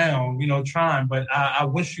knock you down, trying. But I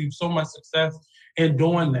wish you so much success in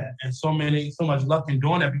doing that and so much luck in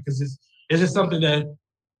doing that because it's just something that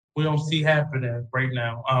we don't see happening right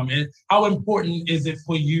now. And how important is it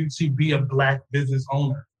for you to be a Black business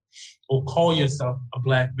owner or call yourself a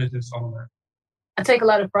Black business owner? I take a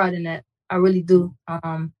lot of pride in that. I really do.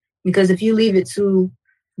 Because if you leave it to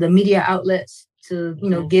the media outlets to,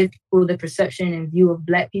 give people the perception and view of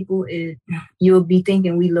Black people, you'll be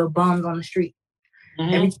thinking we little bums on the street.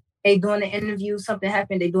 Every time they doing an interview, something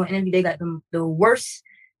happened, they do an interview, they got the worst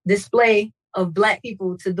display of Black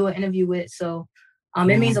people to do an interview with. So it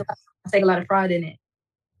means a lot. I take a lot of pride in it.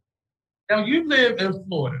 Now, you live in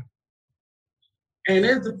Florida.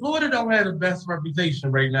 And Florida don't have the best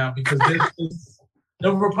reputation right now because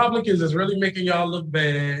the Republicans is really making y'all look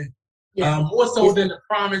bad. More so than the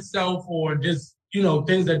crime itself or just,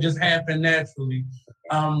 things that just happen naturally.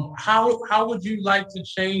 How would you like to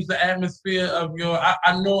change the atmosphere of your,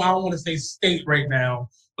 I know I don't want to say state right now,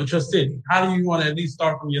 but your city? How do you want to at least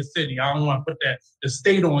start from your city? I don't want to put the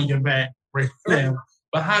state on your back right now.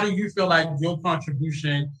 But how do you feel like your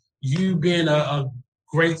contribution, you being a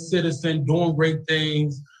great citizen, doing great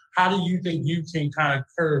things, how do you think you can kind of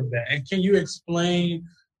curb that? And can you explain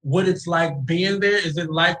what it's like being there? Is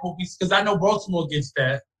it like what because I know Baltimore gets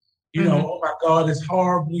that, oh my God, it's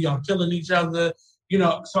horrible, y'all killing each other,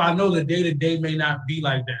 so I know the day-to-day may not be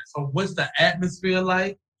like that. So what's the atmosphere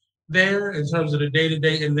like there in terms of the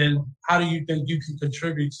day-to-day? And then how do you think you can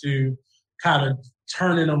contribute to kind of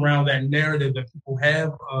turning around that narrative that people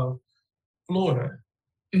have of Florida?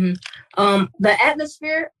 Mm-hmm. The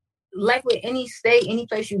atmosphere, like with any state, any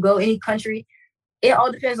place you go, any country, it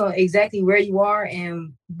all depends on exactly where you are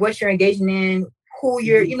and what you're engaging in, who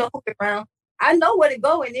you're, who you're around. I know where to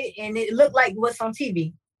go and it looked like what's on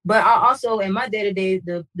TV. But I also, in my day-to-day,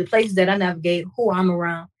 the places that I navigate, who I'm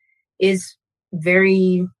around, is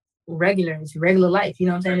very regular. It's regular life. You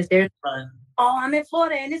know what I'm saying? It's there. Right. Oh, I'm in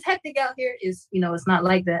Florida and it's hectic out here. It's not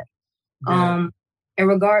like that. Yeah. In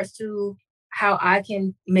regards to how I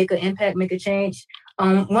can make an impact, make a change,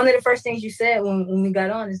 one of the first things you said when we got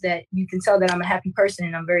on is that you can tell that I'm a happy person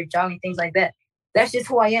and I'm very jolly, things like that. That's just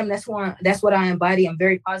who I am. That's what I embody. I'm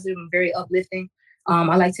very positive. I'm very uplifting.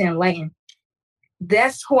 I like to enlighten.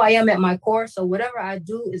 That's who I am at my core. So whatever I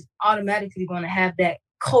do is automatically going to have that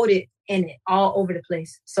coded in it all over the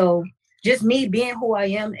place. So just me being who I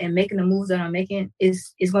am and making the moves that I'm making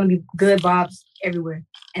is going to be good vibes everywhere.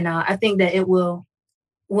 And I think that it will,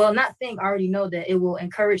 I already know that it will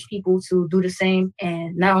encourage people to do the same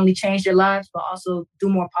and not only change their lives, but also do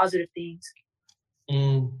more positive things.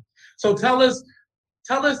 So tell us,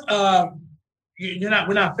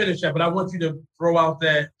 we're not finished yet, but I want you to throw out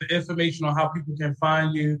the information on how people can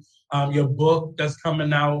find you, your book that's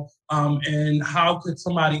coming out, and how could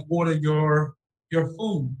somebody order your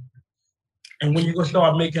food, and when you gonna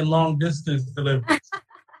start making long distance deliveries.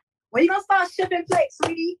 When you gonna start shipping plates,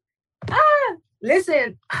 sweetie?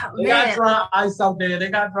 Listen, they got dry ice out there. They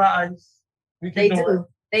got dry ice. They do.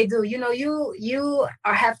 They do. You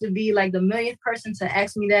have to be like the millionth person to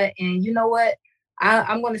ask me that, and you know what?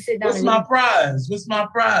 I'm going to sit down. What's my prize?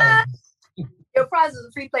 Your prize is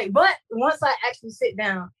a free plate. But once I actually sit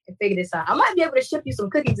down and figure this out, I might be able to ship you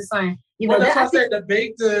some cookies or something. That's why I said the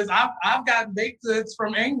baked goods. I've got baked goods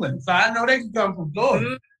from England, so I know they can come from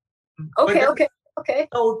Florida. Mm-hmm. Okay.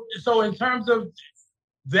 So in terms of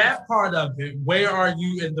that part of it, where are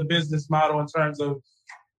you in the business model in terms of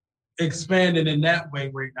expanding in that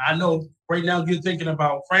way right now? I know right now you're thinking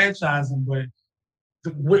about franchising, but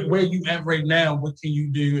where you at right now, what can you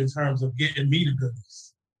do in terms of getting me the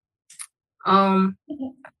goods?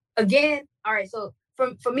 Again, all right. So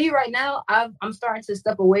for me right now, I'm starting to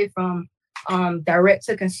step away from direct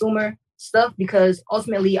to consumer stuff because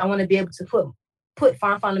ultimately I want to be able to put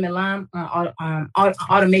Fine Lemon Lime on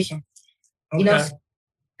automation. Okay.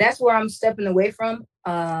 That's where I'm stepping away from.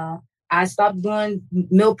 I stopped doing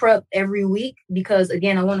meal prep every week because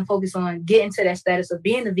again, I want to focus on getting to that status of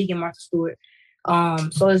being the vegan market steward.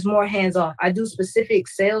 So it's more hands off. I do specific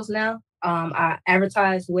sales now. I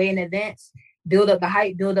advertise way in advance, build up the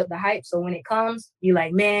hype. So when it comes, you're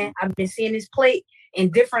like, man, I've been seeing this plate in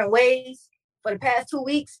different ways for the past 2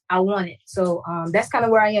 weeks. I want it. So that's kind of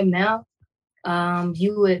where I am now.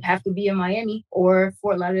 You would have to be in Miami or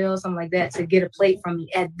Fort Lauderdale, something like that, to get a plate from me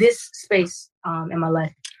at this space in my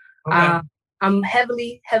life. Okay. I'm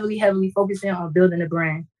heavily focusing on building a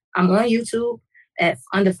brand. I'm on YouTube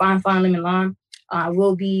under Fine Lemon Lime. I'm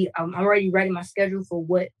already writing my schedule for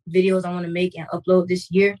what videos I want to make and upload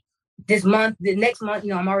this year. This month, the next month,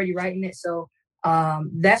 I'm already writing it. So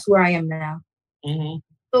that's where I am now. Mm-hmm.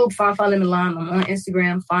 So Fine Lemon Lime. I'm on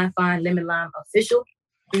Instagram, Fine Lemon Lime Official.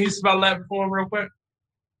 Can you spell that for me real quick?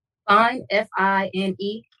 Fine,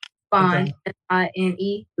 F-I-N-E, Fine, okay.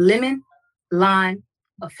 F-I-N-E, Lemon Lime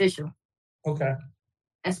Official. Okay.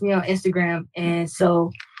 That's me on Instagram. And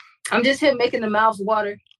so I'm just here making the mouths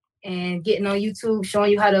water and getting on YouTube,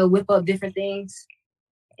 showing you how to whip up different things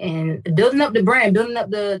and building up the brand, building up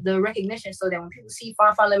the recognition so that when people see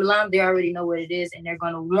Fine Lemon Lime, they already know what it is and they're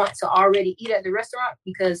going to want to already eat at the restaurant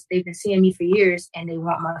because they've been seeing me for years and they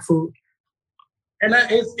want my food. And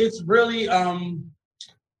it's really,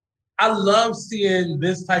 I love seeing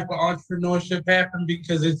this type of entrepreneurship happen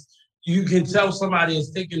because you can tell somebody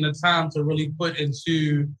is taking the time to really put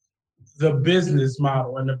into the business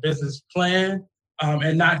model and the business plan.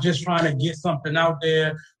 And not just trying to get something out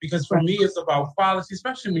there. Because for me, it's about quality,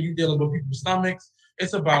 especially when you're dealing with people's stomachs.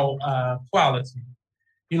 It's about quality.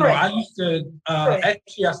 I used to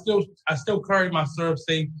actually, I still carry my syrup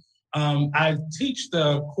safe. I teach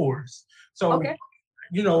the course, so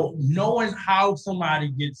knowing how somebody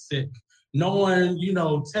gets sick, knowing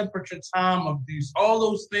temperature, time of use, all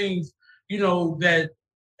those things, that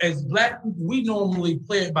as Black people we normally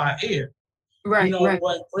play it by ear. Right.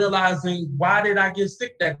 But realizing why did I get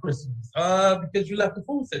sick that Christmas? Because you left the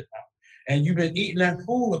food sit down and you've been eating that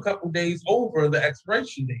food a couple days over the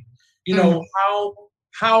expiration date.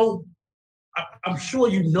 How I'm sure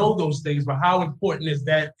you know those things, but how important is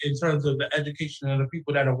that in terms of the education of the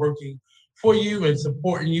people that are working for you and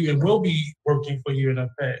supporting you and will be working for you in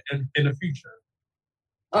the future?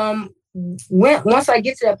 once I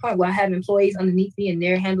get to that point where I have employees underneath me and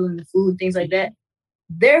they're handling the food, things like that,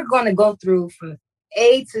 they're going to go through from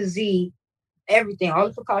A to Z everything, all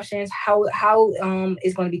the precautions, how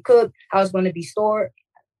it's going to be cooked, how it's going to be stored,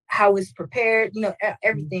 how it's prepared,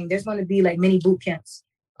 everything. There's going to be like mini boot camps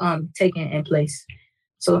taken in place.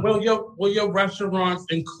 So will your restaurants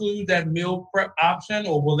include that meal prep option,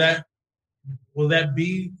 or will that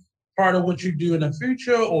be part of what you do in the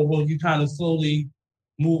future, or will you kind of slowly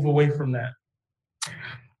move away from that?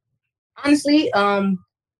 Honestly,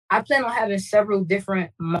 I plan on having several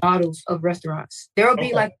different models of restaurants. There will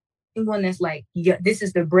be like one that's like, this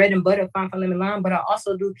is the bread and butter Fine Fine Lemon Lime, but I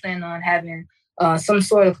also do plan on having some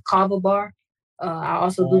sort of kava bar. I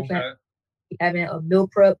also do plan on having a meal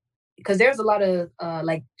prep, because there's a lot of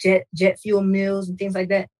like jet fuel meals and things like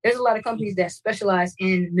that. There's a lot of companies that specialize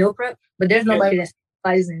in meal prep, but there's nobody that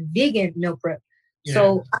specializes in vegan meal prep. Yeah.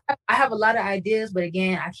 So I have a lot of ideas, but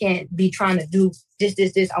again, I can't be trying to do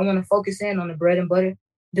this. I want to focus in on the bread and butter,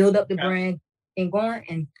 build up the brand and going,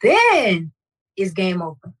 and then it's game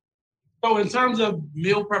over. So in terms of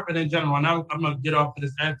meal prepping in general, and I'm going to get off of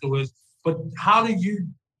this afterwards, but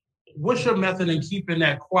what's your method in keeping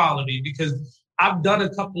that quality? Because I've done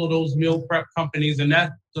a couple of those meal prep companies, and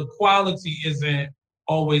the quality isn't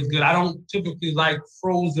always good. I don't typically like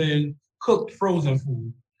cooked frozen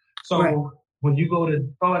food. So when you go to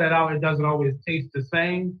thaw that out, it doesn't always taste the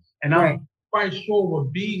same. And I'm quite sure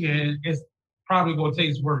with vegan, it's probably going to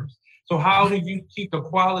taste worse. So how do you keep the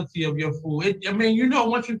quality of your food?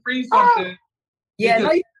 Once you freeze something,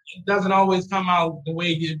 it doesn't always come out the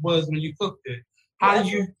way it was when you cooked it. How do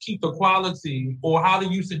you keep the quality, or how do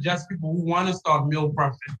you suggest people who want to start meal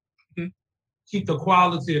prepping keep the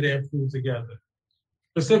quality of their food together,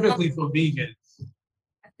 specifically for vegans?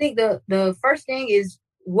 I think the first thing is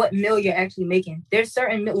what meal you're actually making. There's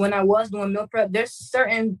when I was doing meal prep, there's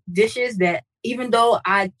certain dishes that even though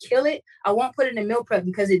I kill it, I won't put it in meal prep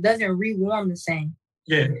because it doesn't rewarm the same.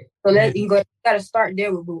 Yeah. So you got to start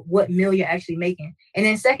there with what meal you're actually making. And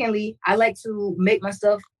then secondly, I like to make my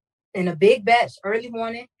stuff in a big batch early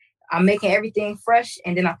morning. I'm making everything fresh,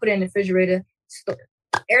 and then I put it in the refrigerator,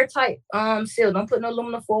 airtight, sealed. Don't put no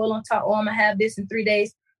aluminum foil on top. I'm gonna have this in 3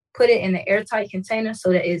 days. Put it in an airtight container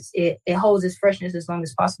so that it holds its freshness as long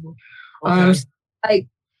as possible. Okay.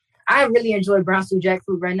 I really enjoy brown stew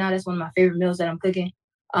jackfruit right now. That's one of my favorite meals that I'm cooking.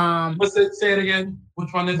 What's it? Say it again.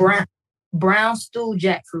 Which one is brown stew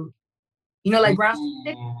jackfruit? Like brown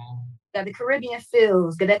stew. Got the Caribbean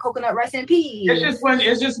feels. Got that coconut rice and peas.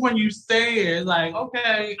 It's just when you say it, like,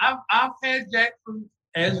 okay, I've had jackfruit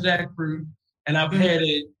as jackfruit, and I've had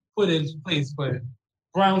it put in place, but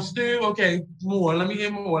brown stew, okay, more. Let me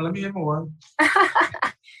hear more. Well,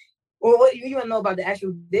 what you want to know about the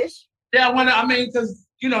actual dish? Yeah, because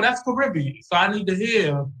that's Caribbean, so I need to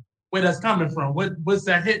hear where that's coming from. What's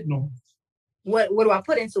that hitting on? What do I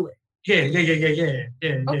put into it? Yeah.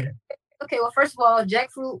 Okay, well, first of all,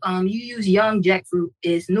 jackfruit, you use young jackfruit.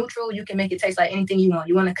 It's neutral. You can make it taste like anything you want.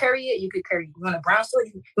 You want to curry it, you could curry it. You want to brown stew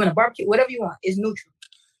it, you want to barbecue, whatever you want. It's neutral.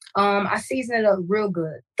 I season it up real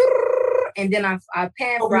good, and then I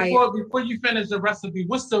pan fry it. Before you finish the recipe,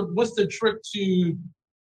 what's the trick to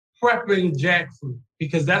prepping jackfruit?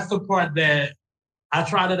 Because that's the part that I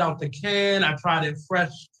tried it out the can. I tried it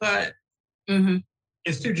fresh cut. Mm-hmm.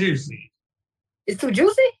 It's too juicy. It's too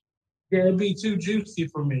juicy? Yeah, it'd be too juicy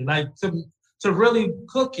for me. Like to really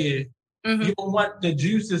cook it, you don't want the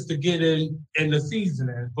juices to get in the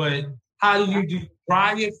seasoning. But how do you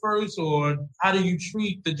dry it first, or how do you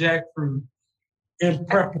treat the jackfruit in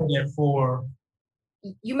prepping it for?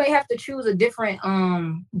 You may have to choose a different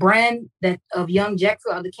brand of young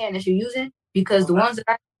jackfruit out of the can that you're using, because the ones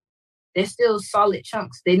that they're still solid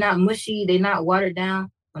chunks. They're not mushy. They're not watered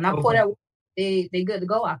down. When I pour that, they good to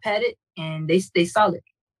go. I pat it and they stay solid.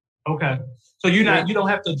 Okay, so you don't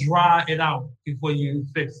have to dry it out before you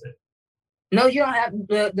fix it. No, you don't have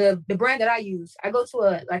the brand that I use. I go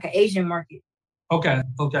to an Asian market. Okay.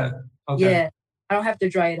 Yeah, I don't have to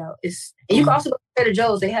dry it out. And you can also go to Trader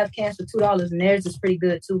Joe's. They have cans for $2, and theirs is pretty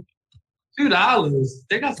good too. $2?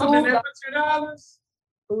 They got something there for $2?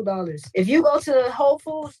 $2. If you go to Whole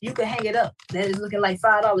Foods, you can hang it up. That is looking like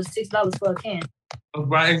 $5, $6 for a can.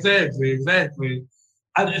 Right, exactly.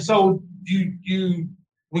 So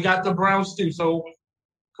we got the brown stew. So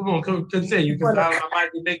come on, continue, because I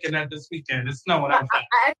might be making that this weekend. It's snowing outside.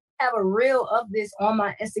 I actually have a reel of this on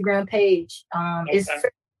my Instagram page. I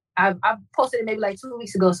posted it maybe like 2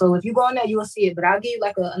 weeks ago. So if you go on there, you will see it. But I'll give you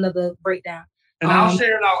like another breakdown. And I'll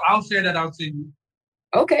share it out. I'll share that out to you.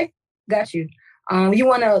 Okay, got you. You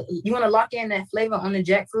wanna lock in that flavor on the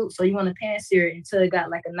jackfruit, so you wanna pan sear it until it got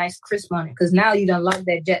like a nice crisp on it. Because now you done lock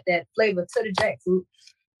that flavor to the jackfruit,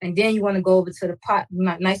 and then you wanna go over to the pot,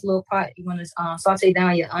 nice little pot. You wanna saute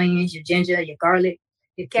down your onions, your ginger, your garlic,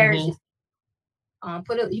 your carrots.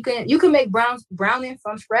 You can make browning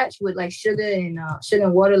from scratch with like sugar and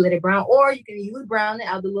water, let it brown, or you can use browning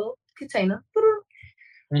out the little container.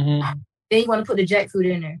 Mm-hmm. Then you want to put the jackfruit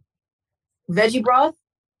in there, veggie broth,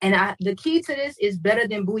 and the key to this is better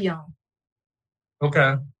than bouillon.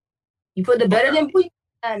 Okay. You put the better than bouillon,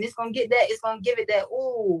 and it's gonna give it that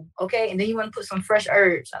ooh, okay. And then you want to put some fresh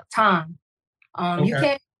herbs, thyme. You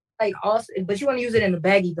can't like but you want to use it in the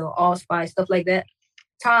baggie though, allspice, stuff like that.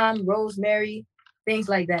 Thyme, rosemary, things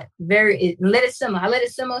like that. Let it simmer. I let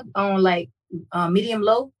it simmer on like medium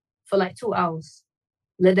low for like 2 hours.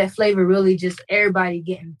 Let that flavor really just everybody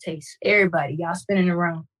getting the taste. Everybody, y'all spinning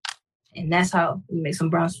around, and that's how you make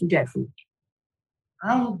some brown stew jackfruit.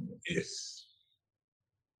 I'm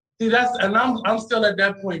still at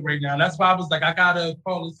that point right now. That's why I was like, I gotta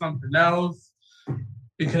call it something else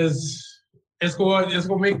because it's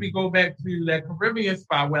gonna make me go back to that Caribbean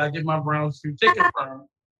spot where I get my brown stew chicken from.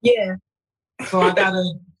 Yeah. So I gotta,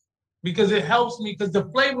 because it helps me, because the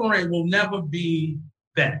flavoring will never be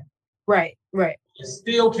that. Right. It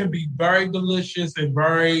still can be very delicious and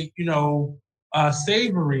very,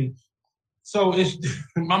 savory. So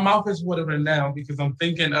my mouth is watering now because I'm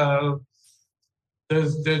thinking of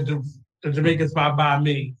the Jamaican spot by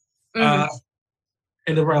me in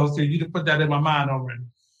the roast. So you just put that in my mind already.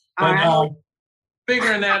 But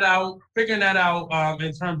figuring that out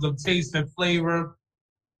in terms of taste and flavor.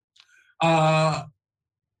 So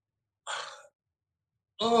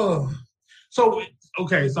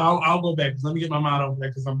I'll go back. Let me get my mind over there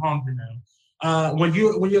because I'm hungry now. When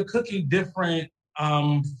you're cooking different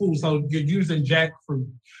foods, so you're using jackfruit.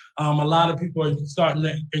 A lot of people are starting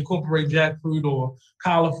to incorporate jackfruit or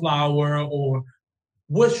cauliflower. Or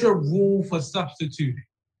what's your rule for substituting?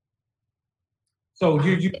 So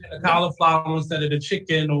you use cauliflower instead of the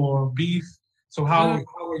chicken or beef. So how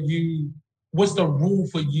are you? What's the rule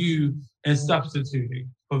for you in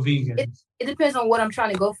substituting for vegans? It depends on what I'm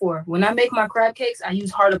trying to go for. When I make my crab cakes, I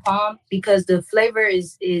use heart of palm because the flavor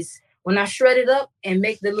is when I shred it up and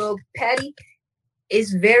make the little patty,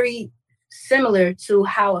 it's very similar to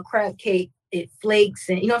how a crab cake it flakes,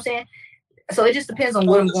 and you know what I'm saying. So it just depends on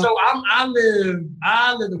what I'm going. So I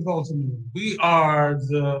live in Baltimore. We are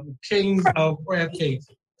the kings of crab cakes.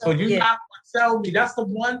 So you're not gonna tell me that's the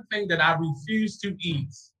one thing that I refuse to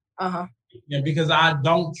eat. Yeah, because I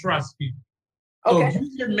don't trust people. So if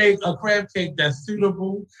you can make a crab cake that's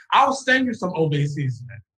suitable, I'll send you some Old Bay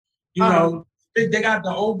seasoning. You know, they got the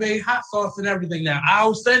Old Bay hot sauce and everything now.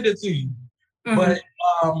 I'll send it to you. But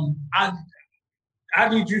I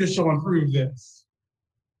need you to show and prove this.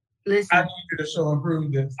 Listen. I need you to show and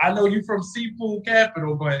prove this. I know you from seafood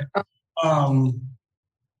capital, but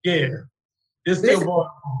it's still going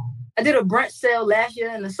on. I did a brunch sale last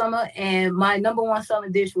year in the summer, and my number one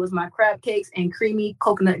selling dish was my crab cakes and creamy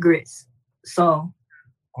coconut grits. So,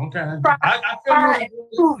 okay, I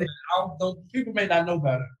feel you. People may not know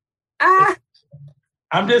better.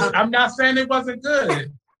 I'm not saying it wasn't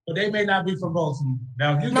good, but they may not be from Baltimore.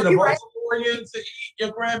 Now, if you get a Baltimorean to eat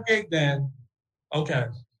your crab cake, then okay.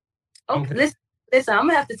 Listen, I'm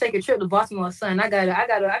gonna have to take a trip to Baltimore, son. I gotta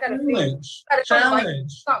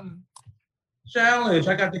challenge. Something. Challenge.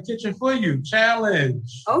 I got the kitchen for you.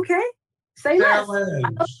 Challenge. Okay. Say less.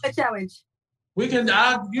 Challenge. We can,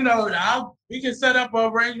 we can set up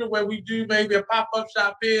an arrangement where we do maybe a pop-up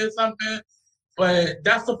shop here or something. But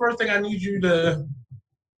that's the first thing I need you to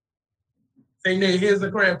say. Here's the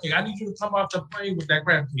crab cake. I need you to come off the plane with that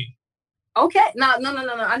crab cake. Okay. No.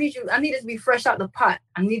 I need it to be fresh out the pot.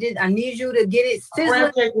 I need you to get it sizzling. A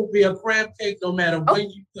crab cake will be a crab cake no matter when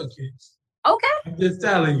you cook it. Okay. I'm just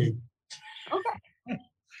telling you. Okay.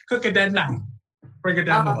 Cook it that night. Bring it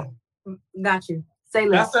that morning. Got you. Say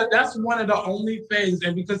less. That's one of the only things,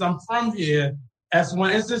 and because I'm from here, it's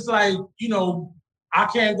just like, I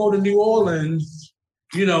can't go to New Orleans,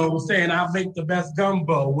 saying I make the best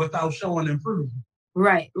gumbo without showing improvement.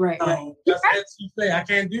 Right. That's I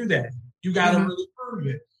can't do that. You gotta really prove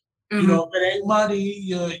it. If it ain't money,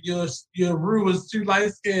 your roux is too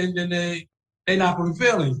light skinned, and they're not gonna be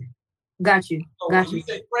feeling you. Got you. So when you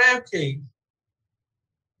say crab cake,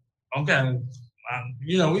 okay,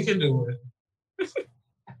 we can do it.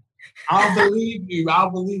 I'll believe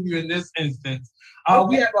you in this instance.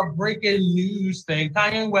 We have a breaking news thing.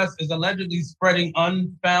 Kanye West is allegedly spreading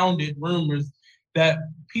unfounded rumors that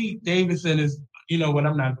Pete Davidson is,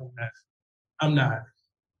 I'm not doing that. I'm not.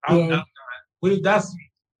 I'm not.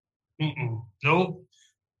 Nope.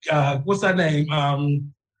 What's her name?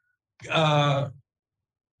 The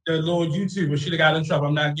little YouTuber. She'd have got in trouble.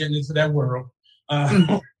 I'm not getting into that world.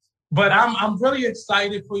 But I'm really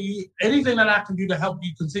excited for you. Anything that I can do to help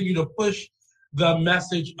you continue to push the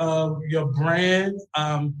message of your brand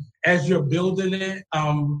as you're building it.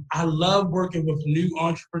 I love working with new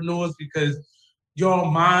entrepreneurs because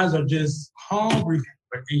your minds are just hungry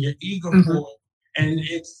for it and you're eager for it. And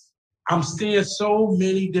I'm seeing so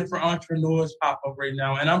many different entrepreneurs pop up right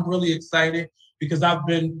now. And I'm really excited because I've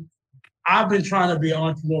been trying to be an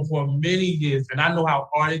entrepreneur for many years, and I know how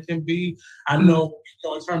hard it can be. I know,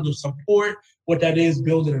 in terms of support, what that is,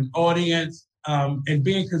 building an audience, and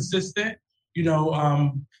being consistent,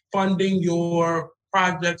 funding your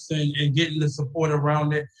projects and getting the support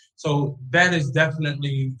around it. So that is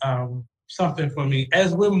definitely something for me.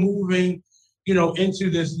 As we're moving, into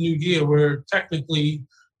this new year, where technically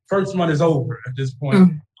first month is over at this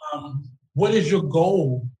point. What is your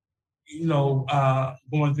goal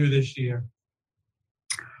going through this year?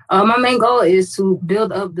 My main goal is to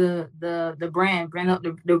build up the brand up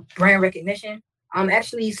the brand recognition. I'm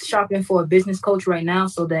actually shopping for a business coach right now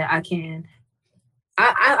so that I can.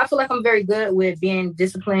 I feel like I'm very good with being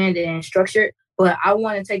disciplined and structured, but I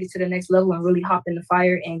want to take it to the next level and really hop in the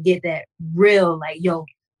fire and get that real, like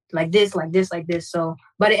this. So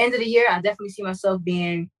by the end of the year, I definitely see myself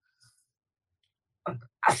being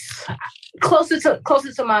closer to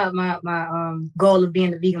my goal of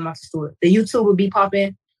being the vegan monster steward. The YouTube will be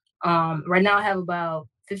popping. Right now I have about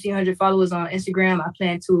 1,500 followers on Instagram. I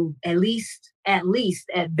plan to at least at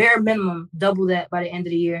bare minimum double that by the end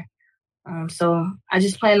of the year. So I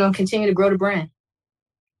just plan on continuing to grow the brand.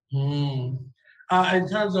 In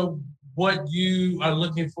terms of what you are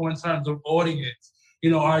looking for in terms of audience,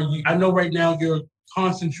 I know right now you're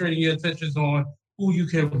concentrating your attentions on who you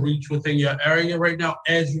can reach within your area right now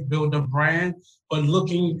as you build a brand, but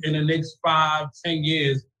looking in the next 5, 10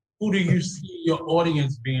 years, who do you see your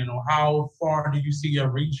audience being, or how far do you see your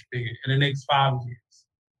reach being in the next 5 years?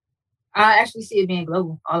 I actually see it being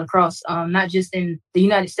global, all across, not just in the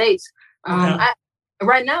United States.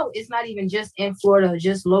 Right now, it's not even just in Florida,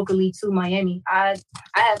 just locally to Miami. I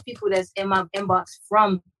have people that's in my inbox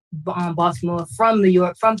from Baltimore, from New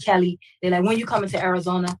York, from Cali. They're like, when you come into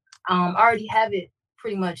Arizona, I already have it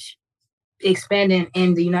pretty much expanding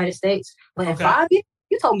in the United States. But in 5 years,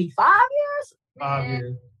 you told me 5 years? 5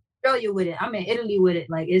 years. Australia with it. I'm in Italy with it.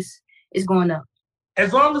 Like it's going up.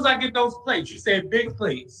 As long as I get those plates, you said big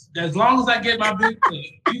plates. As long as I get my big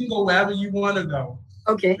plate, you can go wherever you want to go.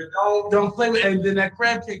 Okay. But don't play with, and then that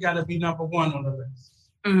crab cake got to be number 1 on the list.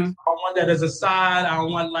 I want that as a side. I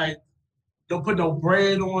don't want don't put no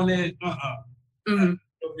bread on it. Don't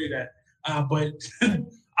do that. But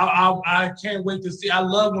I can't wait to see. I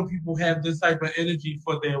love when people have this type of energy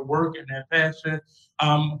for their work and their passion.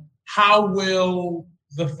 How will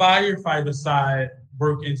the firefighter side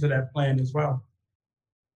work into that plan as well?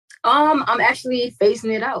 I'm actually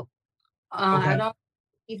phasing it out. I don't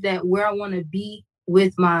believe that where I want to be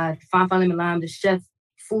with my Fine Lemon Lime, the chef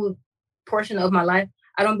food portion of my life,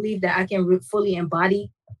 I don't believe that I can fully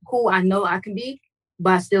embody who I know I can be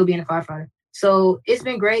by still being a firefighter. So it's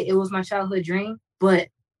been great. It was my childhood dream, but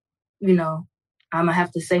I'm gonna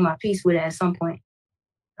have to say my piece with it at some point.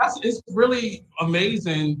 It's really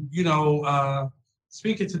amazing,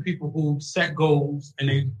 speaking to people who set goals and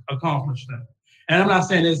they accomplish them. And I'm not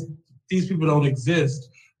saying these people don't exist,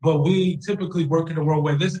 but we typically work in a world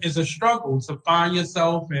where this is a struggle to find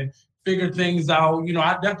yourself and figure things out.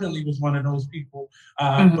 I definitely was one of those people,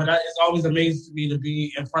 but it's always amazing to me to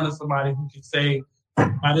be in front of somebody who can say,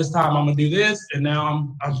 by this time I'm gonna do this, and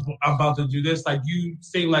now I'm about to do this. Like, you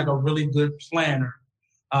seem like a really good planner.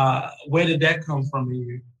 Where did that come from in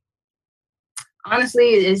you? Honestly,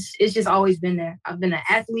 it's just always been there. I've been an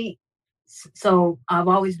athlete, so I've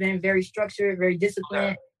always been very structured, very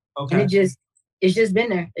disciplined. And it's just been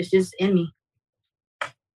there. It's just in me.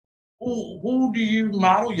 Who do you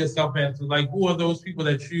model yourself after? Like, who are those people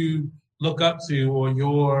that you look up to,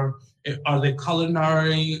 or are they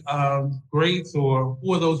culinary greats, or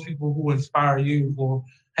who are those people who inspire you or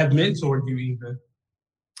have mentored you even?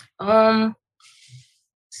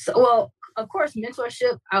 Well, of course,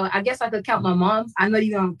 mentorship. I guess I could count my mom. I know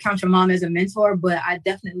you don't count your mom as a mentor, but I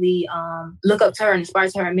definitely look up to her and inspire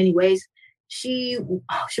to her in many ways. She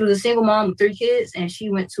was a single mom with 3 kids, and she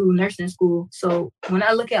went to nursing school. So when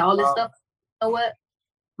I look at all this stuff, you know what?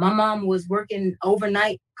 My mom was working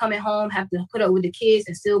overnight, coming home, have to put up with the kids,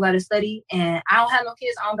 and still got to study. And I don't have no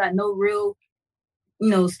kids. I don't got no real,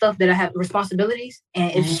 stuff that I have responsibilities.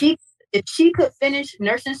 And if she could finish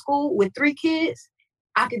nursing school with 3 kids,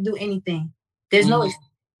 I could do anything. There's no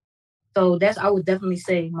So I would definitely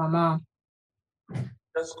say my mom.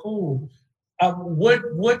 That's cool.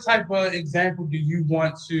 What type of example do you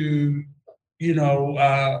want to,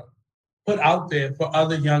 put out there for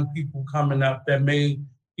other young people coming up that may,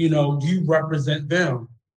 you represent them?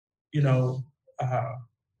 You know, uh,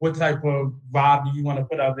 what type of vibe do you want to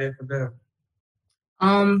put out there for them?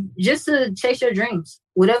 Just to chase your dreams.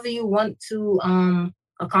 Whatever you want to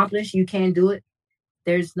accomplish, you can do it.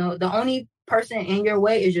 The only person in your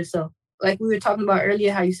way is yourself. Like we were talking about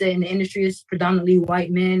earlier, how you said in the industry it's predominantly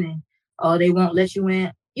white men and they won't let you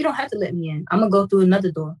in. You don't have to let me in. I'm gonna go through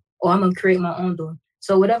another door, or I'm gonna create my own door.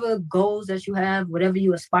 So whatever goals that you have, whatever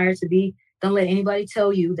you aspire to be, don't let anybody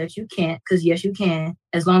tell you that you can't, because yes, you can,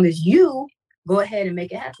 as long as you go ahead and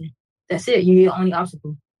make it happen. That's it. You're your only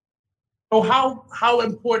obstacle. So how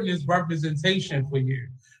important is representation for you?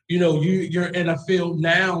 You're in a field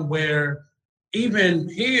now where even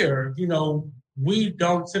here, we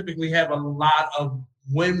don't typically have a lot of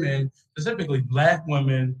women, specifically Black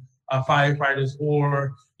women, firefighters,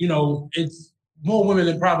 or it's more women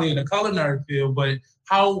than probably in the culinary field. But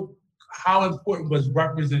how important was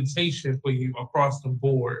representation for you across the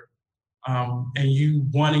board, and you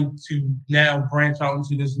wanting to now branch out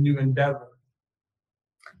into this new endeavor?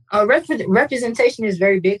 Representation is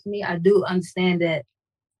very big for me. I do understand that,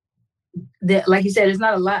 like you said, there's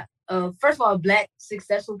not a lot of, first of all, Black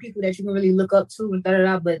successful people that you can really look up to and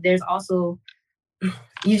da-da-da, but there's also,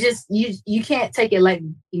 you can't take it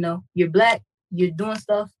lightly. You're Black, you're doing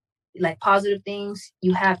stuff, like positive things.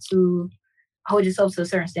 You have to hold yourself to a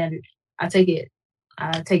certain standard. I take it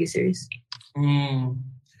serious. And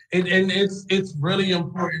it's really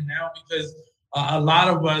important now because a lot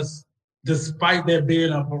of us, despite there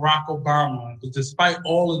being a Barack Obama, despite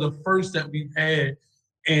all of the firsts that we've had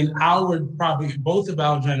in probably both of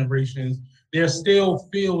our generations, there's still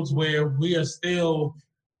fields where we are still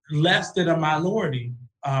less than a minority.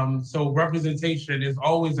 So representation is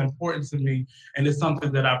always important to me, and it's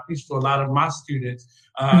something that I preach to a lot of my students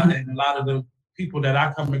and a lot of the people that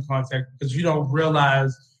I come in contact, because you don't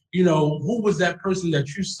realize, who was that person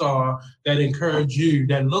that you saw that encouraged you,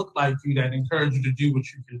 that looked like you, that encouraged you to do what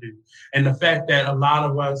you can do. And the fact that a lot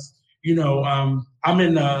of us, I'm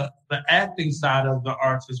in the acting side of the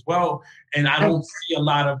arts as well, and I don't see a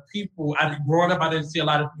lot of people. Growing up, I didn't see a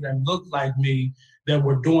lot of people that looked like me that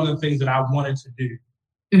were doing the things that I wanted to do.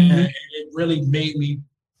 Mm-hmm. And it really made me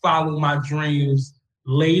follow my dreams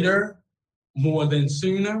later more than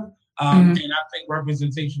sooner. And I think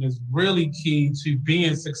representation is really key to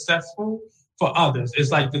being successful for others.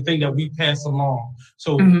 It's like the thing that we pass along.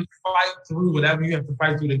 So fight through whatever you have to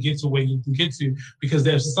fight through to get to where you can get to, because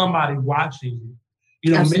there's somebody watching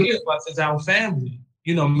you. Absolutely. Many of us is our family.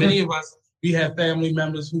 Many of us, we have family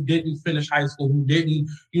members who didn't finish high school, who didn't,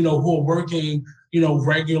 who are working,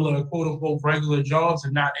 regular, quote unquote, regular jobs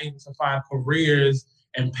and not able to find careers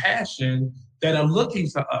and passion that are looking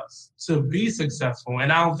to us to be successful.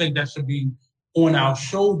 And I don't think that should be on our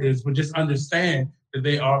shoulders, but just understand that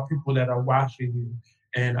they are people that are watching you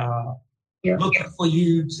and looking for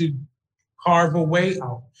you to carve a way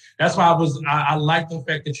out. That's why I like the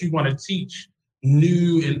fact that you want to teach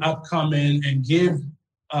new and upcoming and give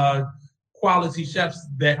quality chefs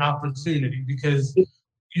that opportunity, because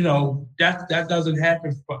that doesn't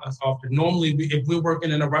happen for us often. Normally, if we're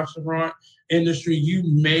working in a restaurant industry, you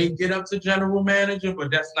may get up to general manager,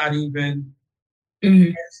 but that's not even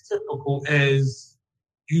as typical as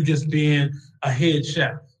you just being a head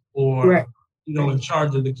chef or in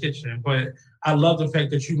charge of the kitchen. But I love the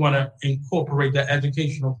fact that you want to incorporate the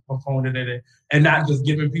educational component in it, and not just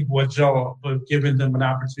giving people a job, but giving them an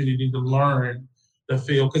opportunity to learn the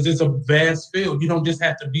field, because it's a vast field. You don't just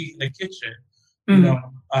have to be in the kitchen.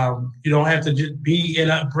 You don't have to just be in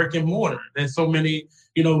a brick and mortar. There's so many,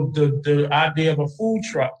 the idea of a food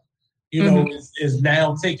truck, is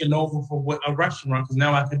now taken over for what a restaurant, because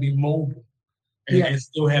now I can be mobile and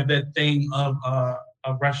still have that thing of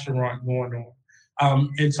a restaurant going on.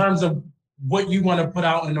 In terms of what you want to put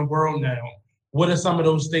out in the world now, what are some of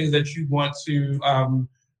those things that you want to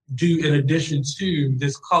do in addition to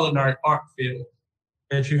this culinary art field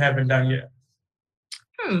that you haven't done yet?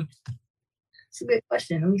 That's a good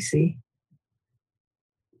question. Let me see.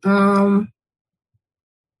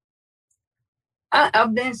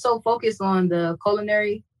 I've been so focused on the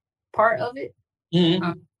culinary part of it.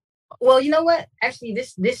 Well, you know what? Actually,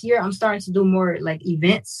 this year I'm starting to do more like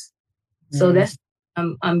events. So that's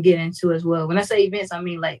I'm getting into as well. When I say events, I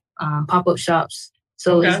mean like pop-up shops.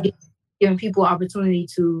 So it's giving people opportunity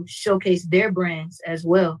to showcase their brands as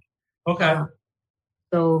well.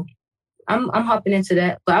 So I'm hopping into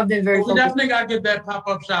that, but I've been very. We definitely gotta get that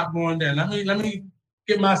pop-up shop going. Then let me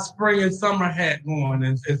get my spring and summer hat going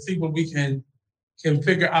and see what we can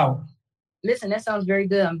figure out. Listen, that sounds very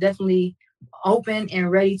good. I'm definitely open and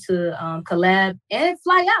ready to collab and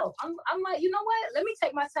fly out. I'm like, you know what? Let me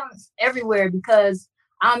take my talents everywhere because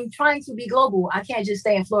I'm trying to be global. I can't just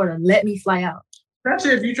stay in Florida. Let me fly out.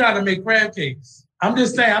 Especially if you're trying to make crab cakes. I'm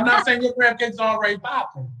just saying, I'm not saying your crab cakes are already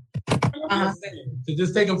popping. I'm just saying, to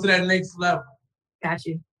just take them to that next level. Got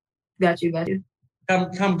you.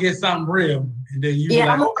 Come get something real. And then you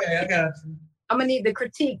okay, I got you. I'm gonna need the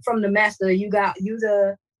critique from the master. You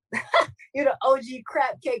the you're the OG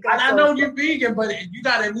crab cake. And I know you're vegan, but you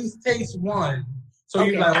gotta at least taste one. So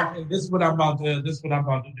you're like, okay, this is what I'm about to do.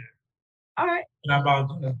 All right.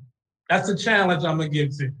 That's a challenge I'm gonna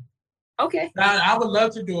give to you. Okay. Now, I would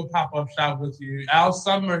love to do a pop-up shop with you. Our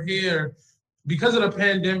summer here, because of the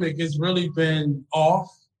pandemic, it's really been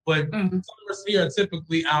off. But summers here are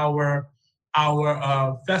typically our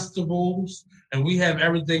festivals, and we have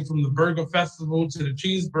everything from the burger festival to the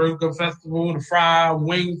cheeseburger festival, the fry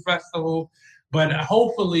wing festival. But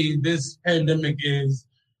hopefully, this pandemic is,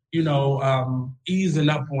 easing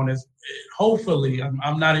up on us. Hopefully,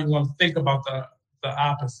 I'm not even going to think about the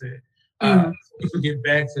opposite. We can get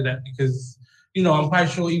back to that because, I'm quite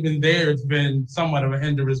sure even there it's been somewhat of a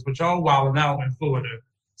hindrance, but y'all wilding out in Florida.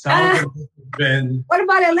 So I don't think it's been... What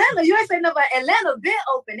about Atlanta? You ain't saying nothing about Atlanta been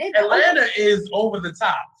open. Atlanta is over the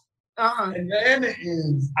top. Atlanta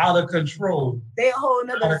is out of control. They a whole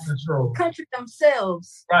nother country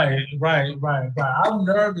themselves. Right. I'm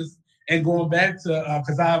nervous and going back to,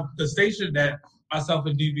 because I have the station that myself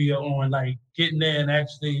and DB are on, like getting there and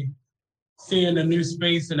actually seeing the new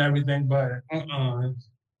space and everything, but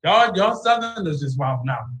y'all Southerners just wilding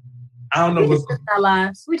out. I don't know what's going on. Our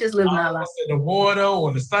lives. We just live our lives. The water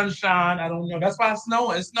or the sunshine. I don't know. That's why it's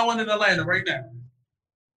snowing. It's snowing in Atlanta right now.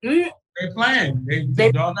 They're playing.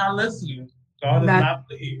 Y'all not listening. Y'all is not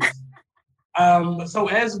pleased. So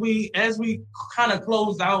as we kind of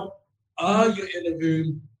close out your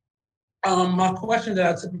interview, my question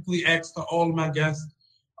that I typically ask to all of my guests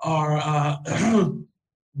are,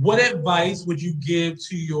 what advice would you give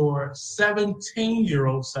to your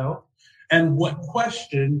 17-year-old self? And what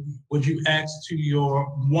question would you ask to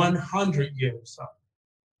your 100-year-old self?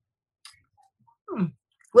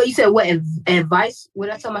 Well, you said what advice would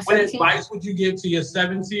I tell my 17? What advice would you give to your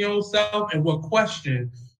 17-year-old self? And what question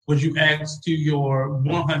would you ask to your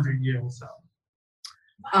 100-year-old self?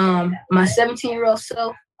 My 17-year-old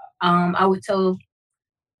self, I would tell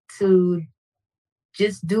to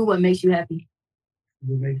just do what makes you happy.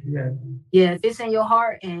 Yeah, if it's in your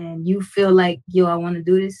heart and you feel like, I want to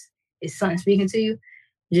do this, it's something speaking to you,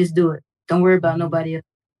 just do it. Don't worry about nobody else.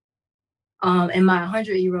 And my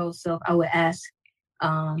 100-year-old self, I would ask,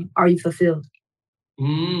 are you fulfilled?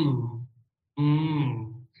 Yeah.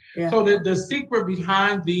 So the secret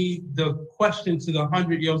behind the question to the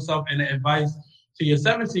 100-year-old self and the advice to your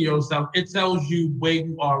 17-year-old self, it tells you where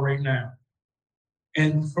you are right now.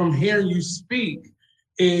 And from hearing you speak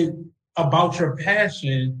about your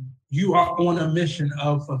passion, you are on a mission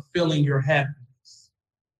of fulfilling your happiness.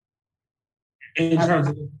 In terms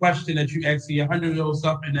of the question that you ask your 100-year-old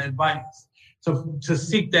self and the advice to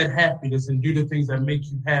seek that happiness and do the things that make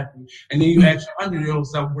you happy. And then you ask your 100-year-old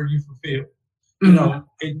self where you fulfill.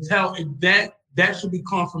 That should be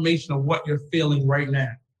confirmation of what you're feeling right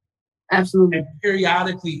now. Absolutely. And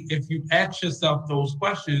periodically, if you ask yourself those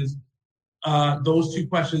questions, those two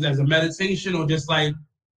questions as a meditation or just like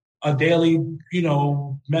a daily,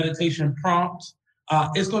 meditation prompt,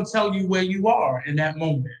 it's going to tell you where you are in that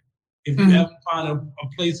moment. If you ever find a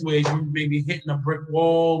place where you may be hitting a brick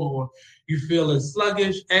wall or you feel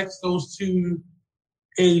sluggish, ask those two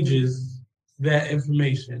ages that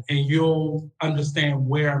information and you'll understand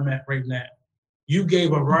where I'm at right now. You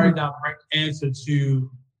gave a very direct answer to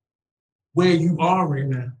where you are right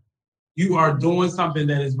now. You are doing something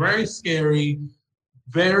that is very scary,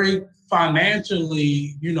 very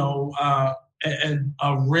financially, a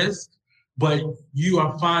risk, but you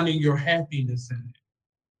are finding your happiness in it.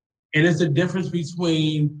 And it's the difference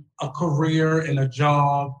between a career and a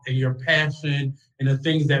job and your passion and the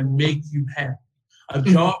things that make you happy. A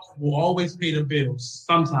job will always pay the bills,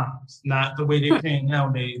 sometimes, not the way they're paying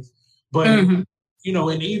nowadays. But, and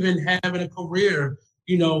even having a career,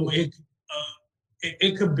 it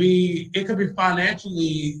could be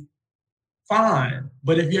financially fine.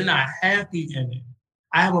 But if you're not happy in it,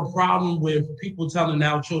 I have a problem with people telling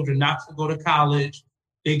our children not to go to college.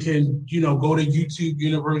 They can, go to YouTube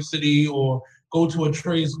University or go to a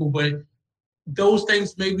trade school, but those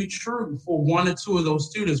things may be true for one or two of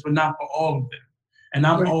those students, but not for all of them. And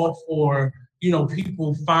I'm all for,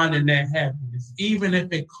 people finding that happiness, even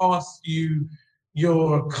if it costs you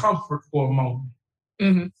your comfort for a moment.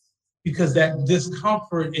 Mm-hmm. Because that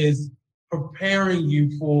discomfort is preparing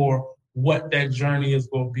you for what that journey is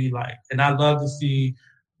going to be like. And I love to see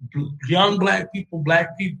young Black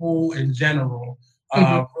people in general,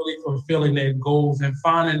 really fulfilling their goals and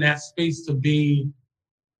finding that space to be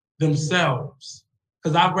themselves.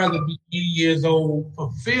 Because I'd rather be 80 years old,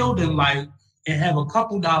 fulfilled in life, and have a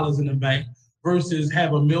couple dollars in the bank versus have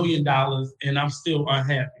 $1 million and I'm still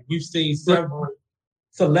unhappy. We've seen several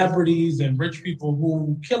celebrities and rich people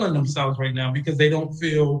who killing themselves right now because they don't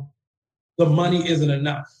feel the money isn't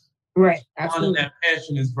enough. Right. Absolutely. Finding that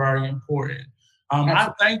passion is very important.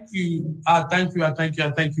 I thank you. I thank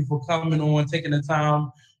you for coming on, taking the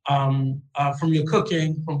time from your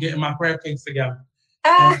cooking, from getting my crab cakes together,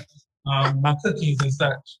 my cookies and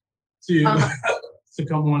such, to to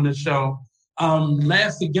come on the show.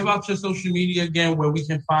 Lastly, give out your social media again, where we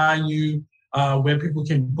can find you, where people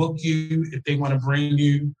can book you if they want to bring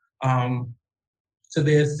you to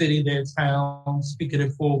their city, their town, speaking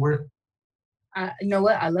it forward. You know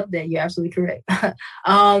what? I love that. You're absolutely correct.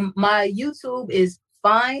 My YouTube is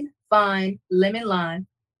Fine Lemon Lime.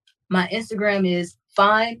 My Instagram is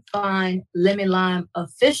Fine Lemon Lime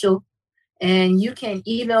Official. And you can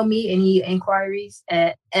email me any inquiries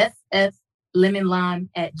at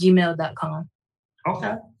fflemonlime@gmail.com.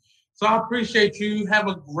 Okay. So I appreciate you. Have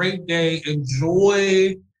a great day.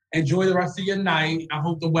 Enjoy the rest of your night. I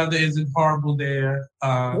hope the weather isn't horrible there.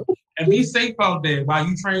 And be safe out there while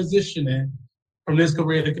you transitioning from this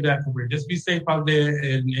career to that career. Just be safe out there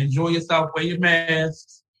and enjoy yourself. Wear your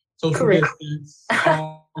masks, social distance,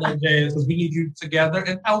 all that jazz, because we need you together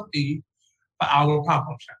and healthy for our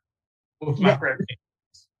pop-up shop with my friend.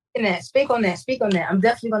 Speak on that. I'm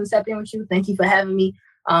definitely going to step in with you. Thank you for having me.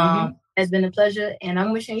 It's been a pleasure, and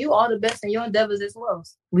I'm wishing you all the best in your endeavors as well.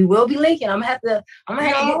 We will be linking. I'm gonna have to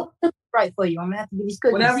get right for you. I'm gonna have to give these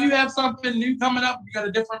cookies. Whenever you have something new coming up, you got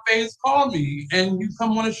a different phase, call me, and you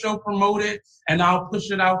come on the show, promote it, and I'll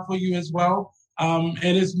push it out for you as well. And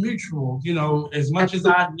it's mutual. You know, as much as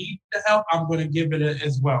I need the help, I'm going to give it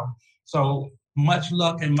as well. So much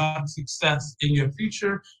luck and much success in your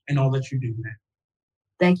future and all that you do, man.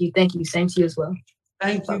 Thank you. Same to you as well.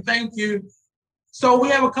 Thank you. So we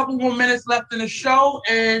have a couple more minutes left in the show,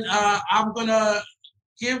 and I'm going to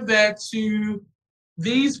give that to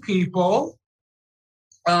these people.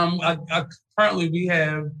 Currently, we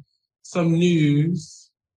have some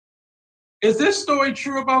news. Is this story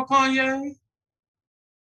true about Kanye?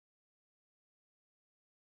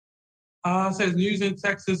 It says news in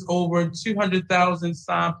Texas, over 200,000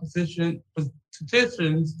 signed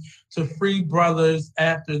petitions to free brothers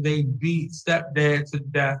after they beat stepdad to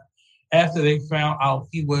death after they found out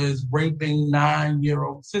he was raping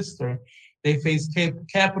 9-year-old sister. They faced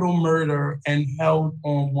capital murder and held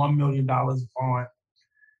on $1 million bond.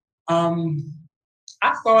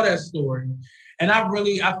 I saw that story, and I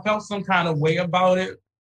felt some kind of way about it,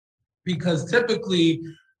 because typically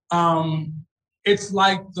it's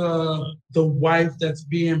like the wife that's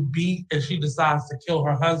being beat and she decides to kill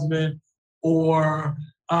her husband. Or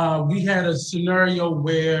we had a scenario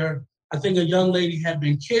where I think a young lady had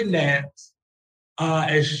been kidnapped,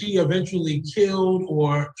 and she eventually killed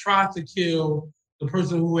or tried to kill the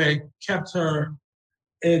person who had kept her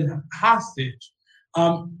in hostage.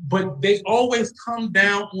 But they always come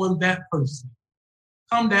down on that person.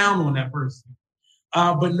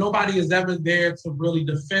 But nobody is ever there to really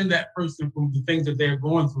defend that person from the things that they're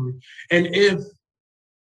going through. And if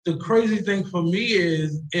the crazy thing for me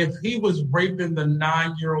is, if he was raping the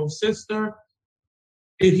 9-year-old sister,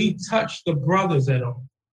 did he touch the brothers at all?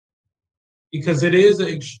 Because it is an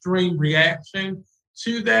extreme reaction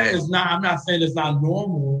to that. I'm not saying it's not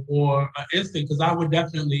normal or an instinct, because I would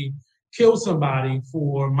definitely kill somebody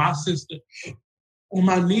for my sister or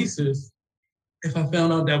my nieces if I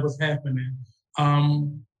found out that was happening.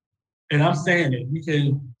 And I'm saying it. You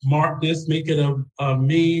can mark this, make it a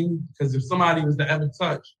meme, because if somebody was to ever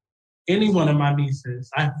touch any one of my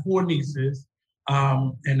nieces, I have 4 nieces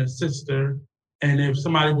and a sister, and if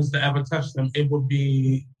somebody was to ever touch them, it would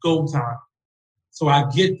be go time. So I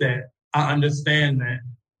get that. I understand that.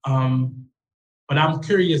 But I'm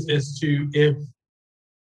curious as to if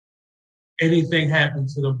anything happened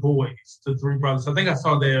to the boys, the 3 brothers. I think I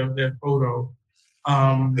saw their photo.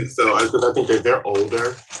 I think that they're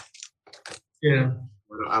older. Yeah.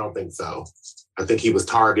 I don't think so. I think he was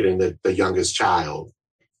targeting the youngest child.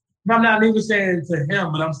 I'm not even saying to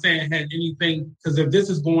him, but I'm saying had anything, because if this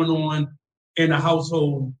is going on in a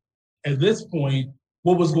household at this point,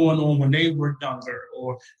 what was going on when they were younger?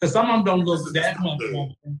 Or because some of them don't look that much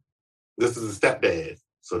older. This is a stepdad,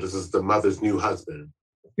 so this is the mother's new husband.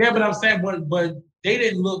 Yeah, but I'm saying, but they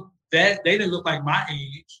didn't look like my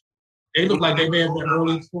age. They look like they may have been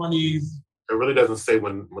early 20s. It really doesn't say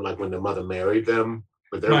when the mother married them,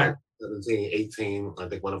 but they're Right. like 17, 18. I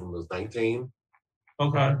think one of them was 19.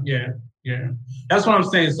 Okay, yeah. That's what I'm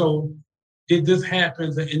saying. So did this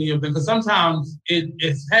happen to any of them? Because sometimes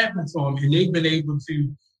it's happened to them and they've been able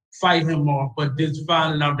to fight him off, but just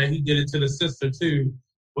finding out that he did it to the sister too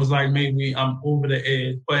was like, maybe I'm over the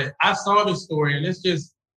edge. But I saw the story and it's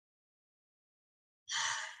just,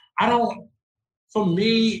 for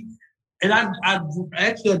me, and I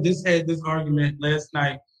actually just had this argument last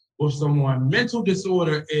night with someone. Mental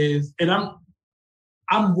disorder is, and I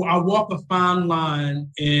walk a fine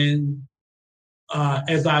line in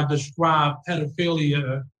as I describe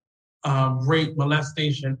pedophilia, rape,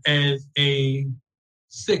 molestation as a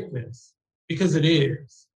sickness, because it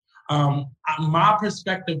is. My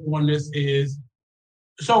perspective on this is,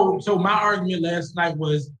 so my argument last night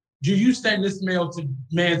was, do you send this man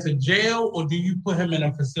to jail or do you put him in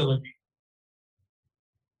a facility?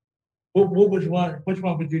 Which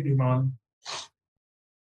one would you do, Ron?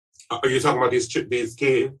 Are you talking about these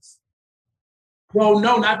kids? Well,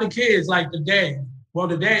 no, not the kids, like the dad. Well,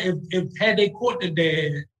 the dad, if had they caught the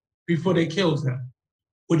dad before they killed him,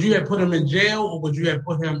 would you have put him in jail or would you have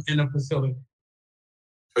put him in a facility?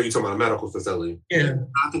 Are you talking about a medical facility? Yeah.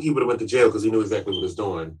 I think he would have went to jail because he knew exactly what he was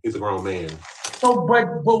doing. He's a grown man. So,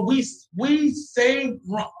 but we say,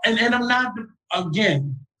 and I'm not,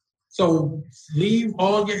 again, so leave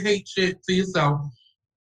all your hate shit to yourself.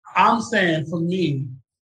 I'm saying, for me,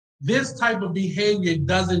 this type of behavior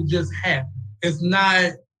doesn't just happen. It's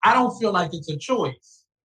not, I don't feel like it's a choice.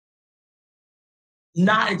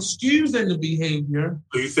 Not excusing the behavior.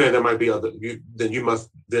 So you said there might be other, you must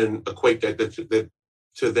then equate that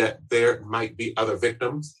to that there might be other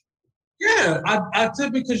victims? Yeah, I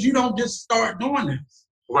tip, because you don't just start doing this.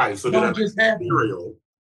 Right, so don't just happen.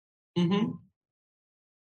 Mm-hmm.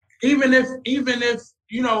 Even if,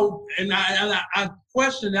 you know, and I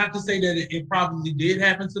question, not to say that it probably did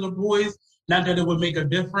happen to the boys, not that it would make a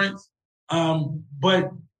difference,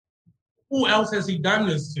 but who else has he done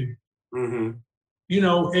this to? Mm-hmm. You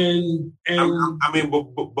know, and I mean,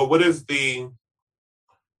 but what is the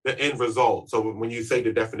end result? So when you say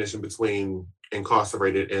the definition between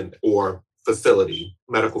incarcerated and or facility,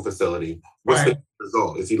 medical facility, what's the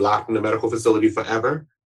result? Is he locked in the medical facility forever?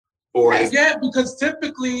 Or yeah, because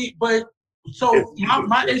typically, but so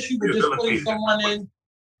my issue with just putting someone in,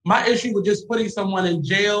 my issue with just putting someone in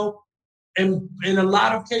jail, and in a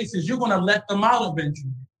lot of cases, you're going to let them out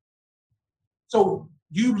eventually. So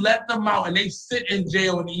you let them out and they sit in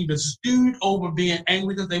jail and either stewed over being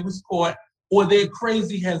angry because they was caught, or their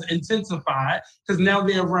crazy has intensified because now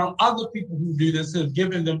they're around other people who do this and have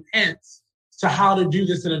given them hints to how to do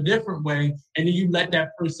this in a different way, and then you let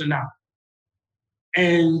that person out.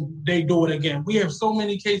 And they do it again. We have so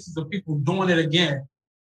many cases of people doing it again,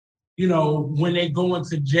 you know, when they go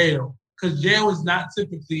into jail. Because jail is not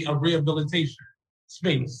typically a rehabilitation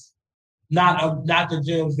space. Not the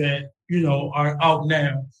jails that, you know, are out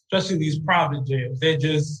now, especially these private jails. They're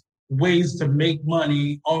just ways to make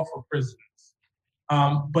money off of prisoners.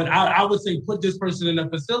 But I would say put this person in a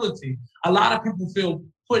facility. A lot of people feel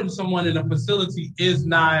putting someone in a facility is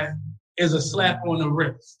a slap on the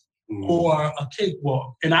wrist or a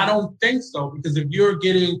cakewalk. And I don't think so, because if you're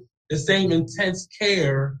getting the same intense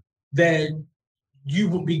care that you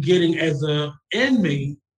would be getting as an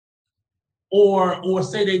inmate, or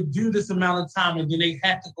say they do this amount of time and then they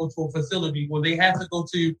have to go to a facility, or they have to go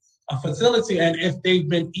to a facility, and if they've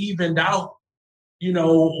been evened out, you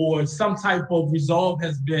know, or some type of resolve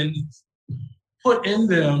has been put in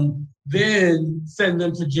them, then send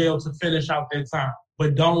them to jail to finish out their time.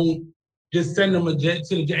 But don't just send them to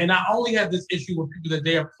the jail. And I only have this issue with people that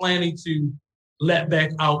they are planning to let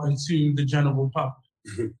back out into the general public.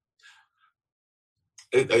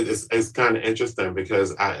 It's kind of interesting,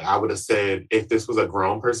 because I would have said if this was a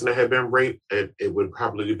grown person that had been raped, it would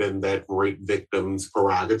probably have been that rape victim's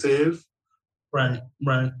prerogative. Right.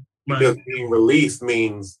 Because being released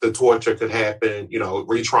means the torture could happen, you know,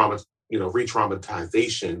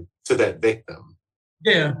 re-traumatization to that victim.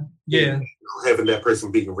 Yeah. You know, having that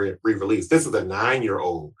person being re-released. This is a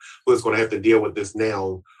 9-year-old who is going to have to deal with this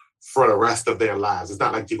now for the rest of their lives. It's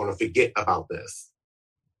not like you're going to forget about this.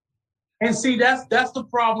 And see, that's the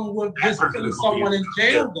problem with just putting someone in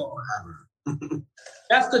jail, though.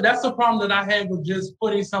 That's the problem that I have with just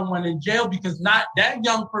putting someone in jail, because not that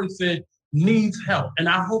young person needs help. And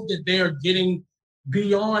I hope that they're getting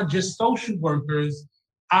beyond just social workers.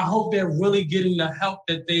 I hope they're really getting the help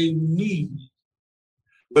that they need.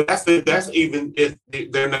 But that's even if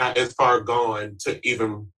they're not as far gone to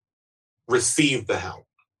even receive the help.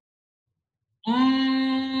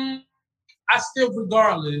 I still,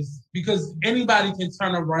 regardless, because anybody can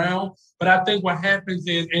turn around. But I think what happens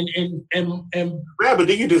is, and yeah, but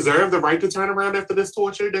do you deserve the right to turn around after this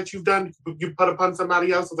torture that you've done? You put upon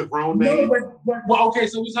somebody else as a grown man. No, well, okay.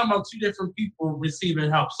 So we're talking about two different people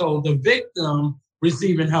receiving help. So the victim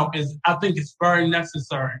receiving help is, I think, it's very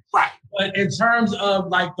necessary. Right. But in terms of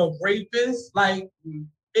like the rapist, like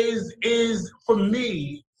is for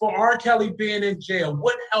me, for R. Kelly being in jail,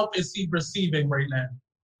 what help is he receiving right now?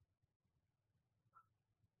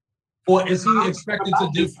 Or is he expected to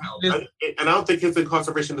do this? And I don't think his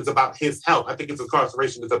incarceration is about his help. I think his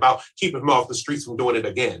incarceration is about keeping him off the streets from doing it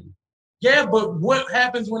again. Yeah, but what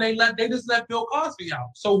happens when they just let Bill Cosby out?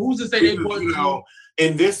 So who's to say they wouldn't?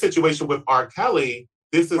 In this situation with R. Kelly,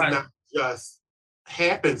 this is not just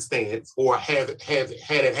happenstance or had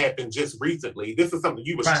it happened just recently. This is something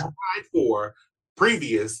you was tried for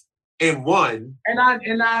previous and won. And I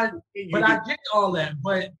get all that.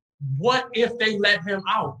 But what if they let him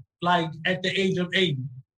out, like at the age of 80?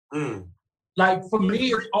 Like for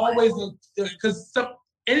me, it's always because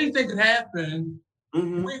anything could happen.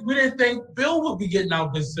 Mm-hmm. We didn't think Bill would be getting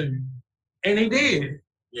out this soon, and he did.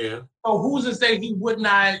 Yeah. So who's to say he would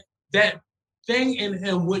not? That thing in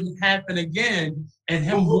him wouldn't happen again, and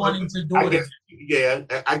him wanting to do it. Yeah,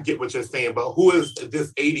 I get what you're saying, but who is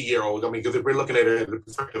this 80-year-old? I mean, because if we're looking at it in the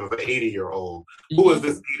perspective of an 80-year-old, who is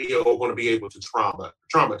this 80-year-old going to be able to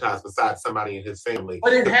traumatize besides somebody in his family?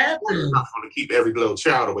 But it happens. Not going to keep every little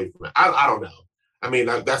child away from it. I don't know. I mean,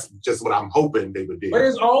 that's just what I'm hoping they would do. But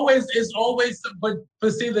it's always, but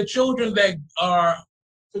see, the children that are,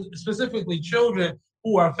 specifically children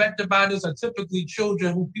who are affected by this, are typically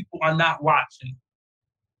children who people are not watching.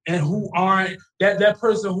 And who aren't, that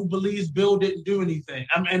person who believes Bill didn't do anything.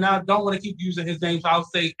 And I don't want to keep using his name, so I'll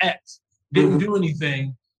say X didn't do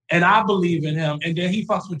anything. And I believe in him. And then he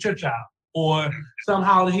fucks with your child. Or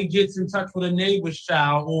somehow he gets in touch with a neighbor's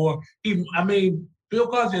child. Or Bill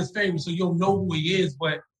Cosby is famous, so you'll know who he is.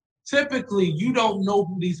 But typically, you don't know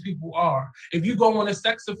who these people are. If you go on a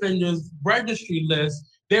sex offenders registry list,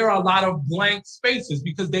 there are a lot of blank spaces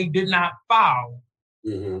because they did not file.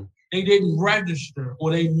 Mm-hmm. They didn't register,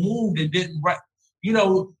 or they moved and didn't.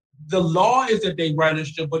 The law is that they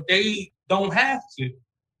register, but they don't have to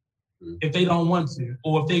if they don't want to,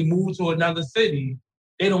 or if they move to another city,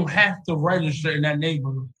 they don't have to register in that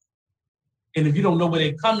neighborhood. And if you don't know where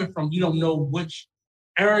they're coming from, you don't know which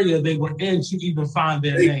area they were in to even find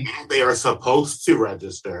their name. They are supposed to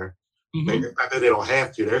register. Mm-hmm. They don't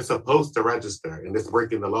have to. They're supposed to register, and it's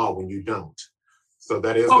breaking the law when you don't. So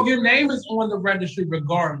that is. Oh, your name is on the registry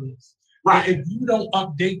regardless. Right. But if you don't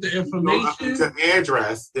update the information, the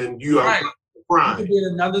address, then you are crime. You could be in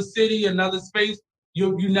another city, another space.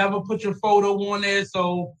 You never put your photo on there,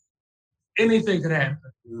 so anything could happen.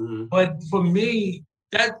 Mm-hmm. But for me,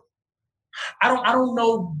 that I don't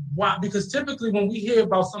know why, because typically when we hear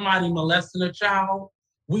about somebody molesting a child,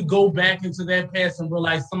 we go back into their past and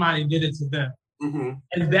realize somebody did it to them.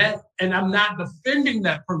 Mm-hmm. And I'm not defending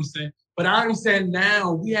that person, but I understand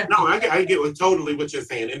now we have. No, I get totally what you're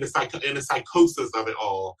saying in the psychosis of it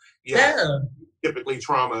all. Yeah. Typically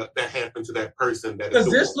trauma that happened to that person. Because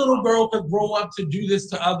this little girl could grow up to do this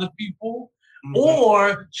to other people,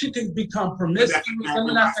 or she could become promiscuous. I'm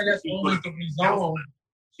not saying that's always the result.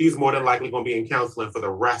 She's more than likely going to be in counseling for the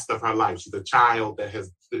rest of her life. She's a child that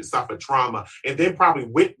has suffered trauma and then probably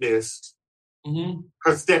witnessed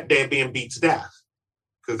her stepdad being beat to death,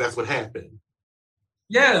 because that's what happened.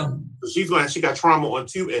 Yeah. So she got trauma on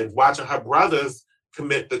two ends, watching her brothers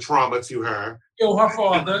commit the trauma to her. Kill her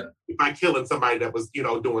father. By killing somebody that was,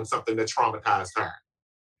 doing something that traumatized her.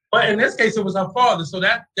 But in this case, it was her father. So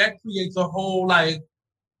that creates a whole, other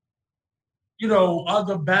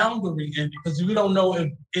boundary in it, because we don't know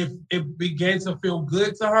if it began to feel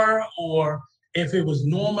good to her, or if it was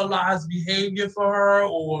normalized behavior for her,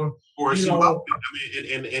 or she welcomed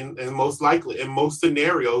it. And most likely, in most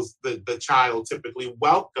scenarios, the child typically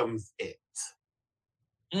welcomes it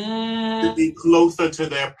to be closer to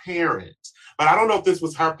their parent. But I don't know if this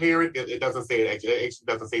was her parent. It doesn't say it. It actually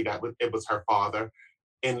doesn't say that it was her father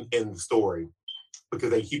in the story,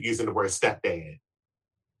 because they keep using the word stepdad.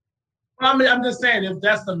 I mean, I'm just saying, if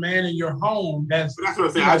that's the man in your home, that's what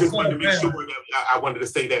I'm saying. I just wanted to make sure that I wanted to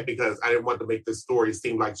say that, because I didn't want to make this story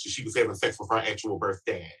seem like she was having sex with her actual birth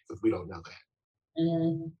dad, because we don't know that.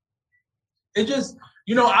 It just,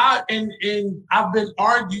 I've been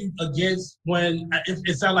argued against when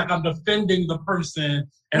it sounds like I'm defending the person.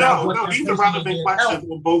 And no, these are relevant questions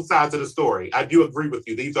on both sides of the story. I do agree with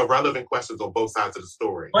you. These are relevant questions on both sides of the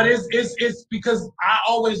story. But it's because I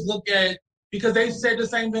always look at, because they said the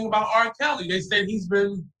same thing about R. Kelly. They said he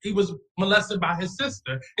was molested by his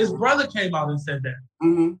sister. His brother came out and said that.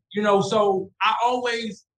 Mm-hmm. So I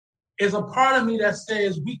always, there's a part of me that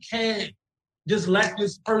says we can't just let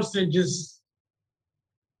this person just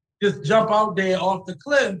jump out there off the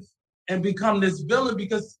cliff and become this villain,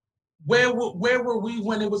 because where were we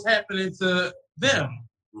when it was happening to them?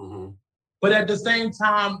 Mm-hmm. But at the same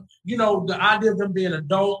time, the idea of them being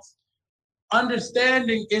adults,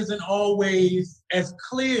 understanding isn't always as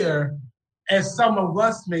clear as some of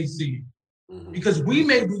us may see. Mm-hmm. Because we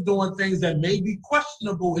may be doing things that may be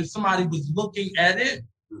questionable if somebody was looking at it.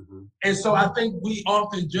 Mm-hmm. And so I think we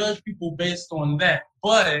often judge people based on that.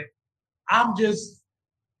 But I'm just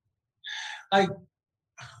like,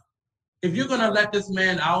 if you're gonna let this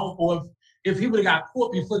man out, or if he would have got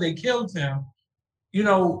caught before they killed him,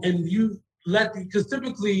 and you because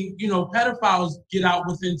typically, pedophiles get out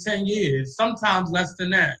within 10 years, sometimes less than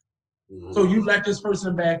that. Mm-hmm. So you let this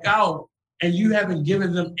person back out and you haven't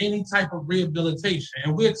given them any type of rehabilitation.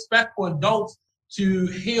 And we expect for adults to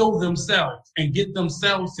heal themselves and get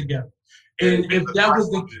themselves together. And if that was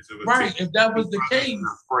the case,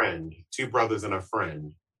 two brothers and a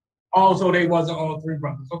friend. Oh, so they wasn't all three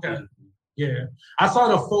brothers. Okay. Mm-hmm. Yeah. I saw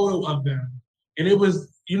the photo of them, and it was,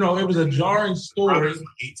 it was a jarring story.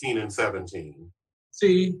 18 and 17.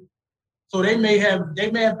 See, so they may have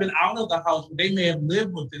been out of the house, but they may have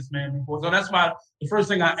lived with this man before. So that's why the first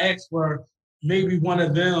thing I asked were maybe one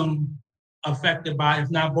of them affected by, if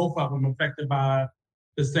not both of them, affected by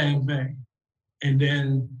the same thing. And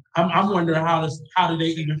then I'm wondering how did they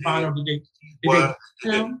even find out? Now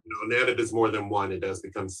that there's more than one, it does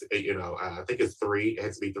become, I think it's 3. It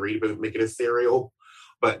has to be 3 to make it a serial.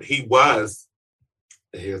 But here's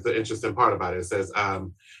the interesting part about it. It says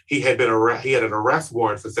he had an arrest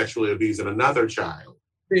warrant for sexually abusing another child.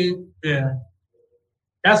 Yeah.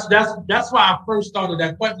 That's why I first started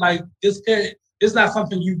that question. Like, it's not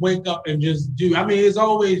something you wake up and just do. I mean, it's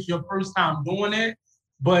always your first time doing it,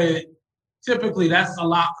 but typically that's a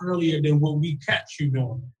lot earlier than what we catch you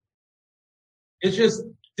doing. It's just,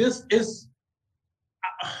 this is,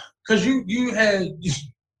 because you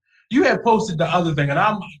had posted the other thing,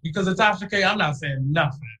 and because of Tasha K, I'm not saying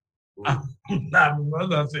nothing. Mm-hmm. I'm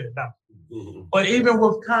not saying nothing. Mm-hmm. But even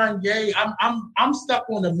with Kanye, I'm stuck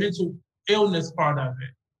on the mental illness part of it.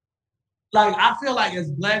 Like, I feel like as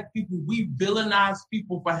Black people, we villainize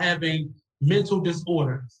people for having mental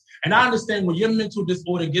disorders. And I understand when your mental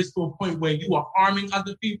disorder gets to a point where you are harming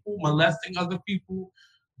other people, molesting other people,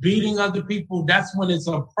 beating other people, that's when it's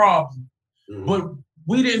a problem. Mm-hmm. But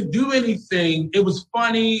we didn't do anything. It was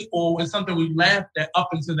funny, or it's something we laughed at up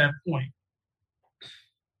until that point.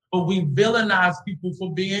 But we villainize people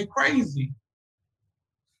for being crazy.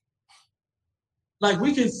 Like,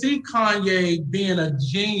 we can see Kanye being a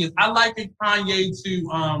genius. I liken Kanye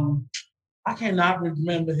to, I cannot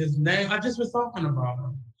remember his name. I just was talking about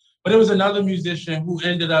him. But it was another musician who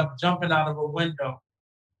ended up jumping out of a window.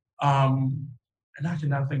 And I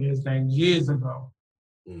cannot think of his name, years ago.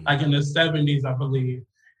 Like in the 70s, I believe.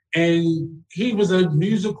 And he was a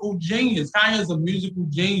musical genius. Kanye is a musical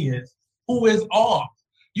genius who is off.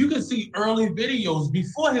 You can see early videos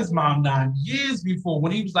before his mom died, years before,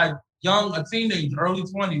 when he was like young, a teenager, early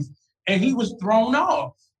 20s, and he was thrown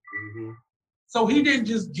off. Mm-hmm. So he didn't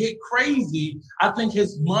just get crazy. I think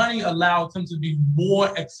his money allowed him to be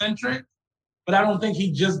more eccentric, but I don't think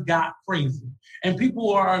he just got crazy. And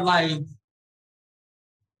people are like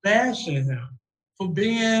bashing him for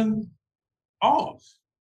being off.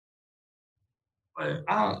 But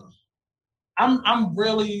I'm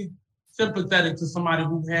really sympathetic to somebody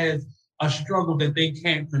who has a struggle that they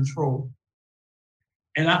can't control.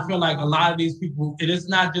 And I feel like a lot of these people, it is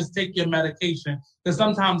not just take your medication, because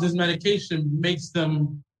sometimes this medication makes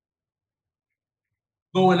them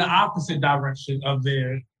go in the opposite direction of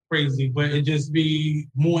their crazy, but it just be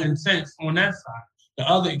more intense on that side, the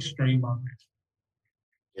other extreme of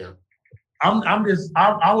it. Yeah.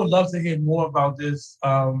 I would love to hear more about this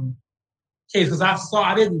case, because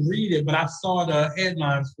I didn't read it, but I saw the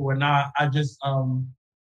headlines for it, and I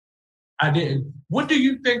didn't. What do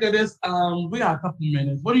you think of this? We got a couple of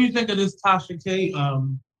minutes. What do you think of this Tasha K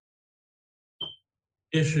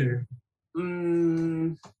issue?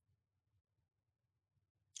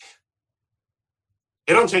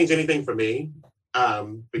 It don't change anything for me,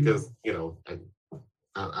 because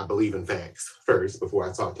I believe in facts first before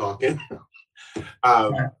I start talking.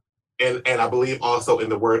 And I believe also in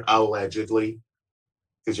the word allegedly,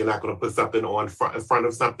 because you're not going to put something in front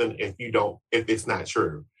of something if it's not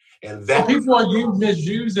true. And that people are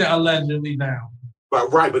misusing allegedly now. But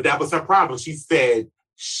that was her problem. She said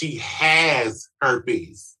she has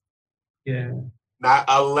herpes. Yeah. Not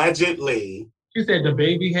allegedly. She said the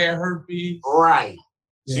baby had herpes. Right.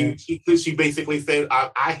 Yeah. She basically said,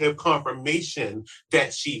 I have confirmation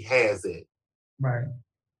that she has it. Right.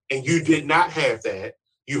 And you did not have that.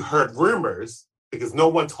 You heard rumors because no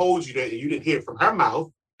one told you that. You didn't hear it from her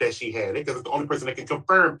mouth that she had it because it's the only person that can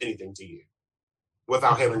confirm anything to you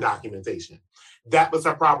without having documentation. That was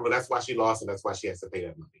her problem. And that's why she lost and that's why she has to pay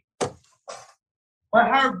that money.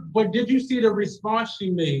 But did you see the response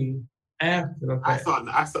she made after the fact?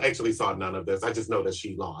 I actually saw none of this. I just know that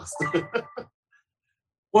she lost.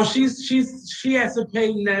 Well, she has to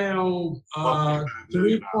pay now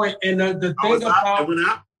 3 point, and the thing about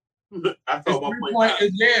I saw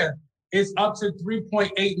 1.5. It's up to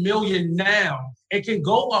 3.8 million now. It can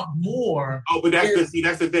go up more. Oh, but that's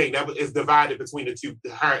the thing. That is divided between the two,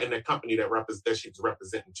 her and the company that she's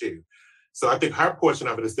representing too. So I think her portion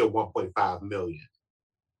of it is still 1.5 million.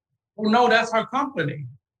 Well, no, that's her company.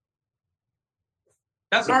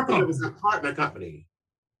 That's her company. It was her partner company.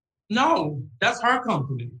 No, that's her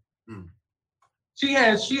company. She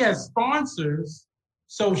has sponsors,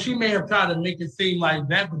 so she may have tried to make it seem like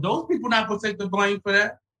that, but those people not gonna take the blame for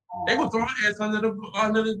that. They gonna throw her ass under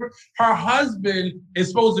the. Her husband is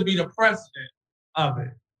supposed to be the president of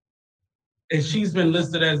it, and she's been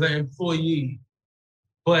listed as an employee.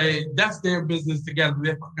 But that's their business together.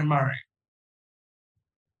 They're fucking married.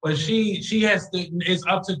 But she has to. It's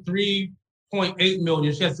up to 3.8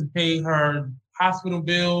 million. She has to pay her hospital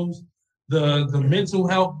bills, the mental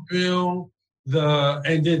health bill,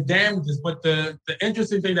 and the damages. But the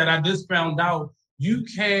interesting thing that I just found out, you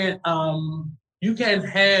can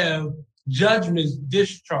have judgments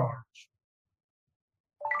discharged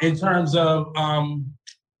in terms of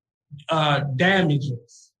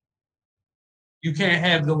damages. You can't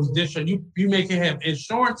have those discharged. You may can have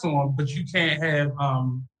insurance on them, but you can't have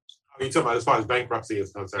Are you talking about as far as bankruptcy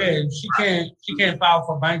is concerned? Yeah, she can't file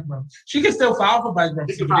for bankruptcy. She can still file for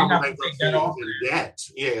bankruptcy. She can file for bankruptcy. Take that off.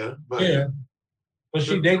 But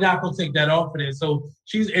they not gonna take that off of it. So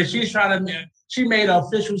she's trying to. She made an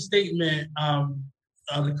official statement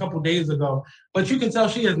a couple days ago, but you can tell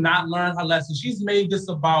she has not learned her lesson. She's made this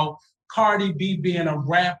about Cardi B being a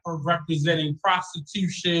rapper representing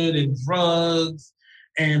prostitution and drugs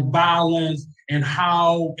and violence and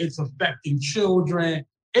how it's affecting children.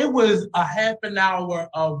 It was a half an hour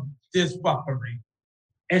of this fuckery.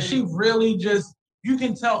 And she really just, you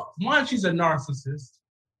can tell, one, she's a narcissist,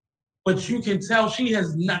 but you can tell she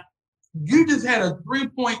has not, you just had a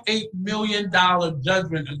 $3.8 million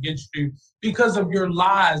judgment against you because of your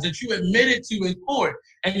lies that you admitted to in court.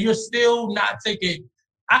 And you're still not taking,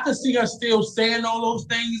 I could see her still saying all those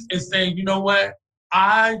things and saying, you know what,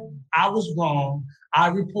 I was wrong. I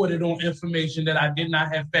reported on information that I did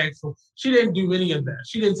not have facts for. She didn't do any of that.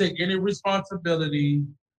 She didn't take any responsibility.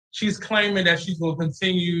 She's claiming that she's going to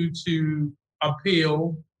continue to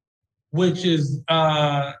appeal, which is,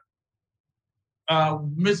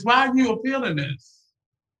 Miss, why are you appealing this?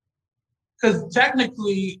 Because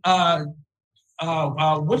technically, Cardi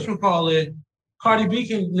B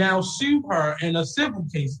can now sue her in a civil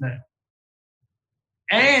case now.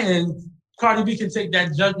 And Cardi B can take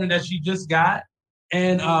that judgment that she just got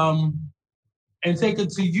and take it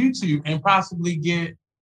to YouTube and possibly get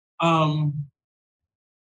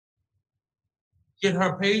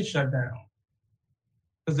her page shut down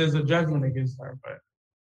because there's a judgment against her. But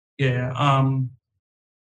yeah, I'm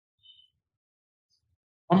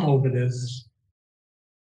over this.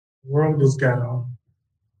 The world is ghetto.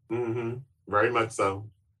 Mm-hmm. Very much so.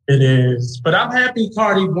 It is. But I'm happy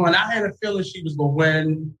Cardi won. I had a feeling she was going to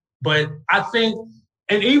win. But I think,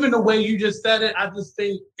 and even the way you just said it, I just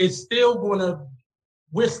think it's still going to,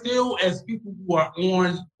 we're still, as people who are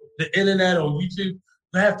on the internet or YouTube,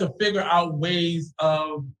 we have to figure out ways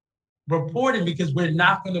of reporting because we're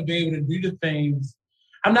not going to be able to do the things.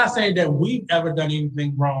 I'm not saying that we've ever done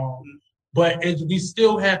anything wrong, but we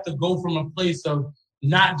still have to go from a place of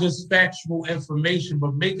not just factual information,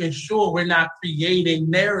 but making sure we're not creating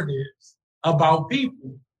narratives about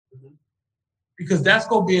people. Because that's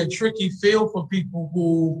going to be a tricky field for people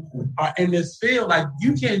who are in this field. Like,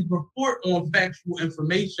 you can report on factual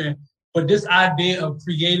information, but this idea of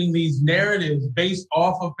creating these narratives based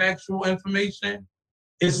off of factual information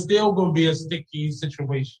is still going to be a sticky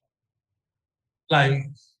situation. Like,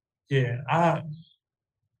 yeah,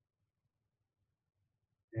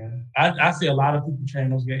 Yeah, I see a lot of people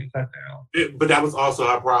channels getting cut down. But that was also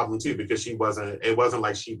our problem too, because it wasn't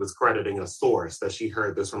like she was crediting a source, that she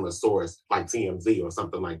heard this from a source like TMZ or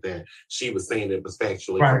something like that. She was saying it was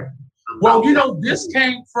factually right. Well, this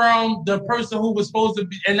came from the person who was supposed to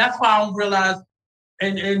be, and that's why I don't realize,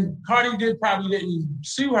 and Cardi probably didn't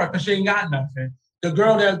sue her because she ain't got nothing. The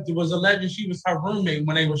girl that was alleged she was her roommate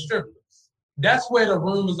when they were strippers. That's where the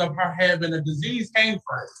rumors of her having a disease came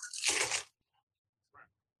from.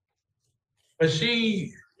 But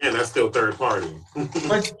that's still third party.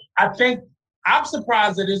 But I think I'm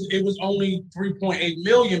surprised that it was only 3.8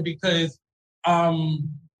 million because, and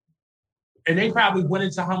they probably went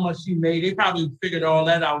into how much she made. They probably figured all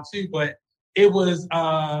that out too. But it was,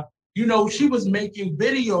 she was making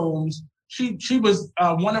videos. She was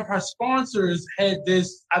one of her sponsors had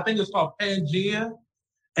this. I think it's called Pangea,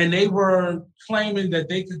 and they were claiming that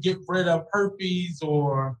they could get rid of herpes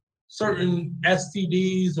or certain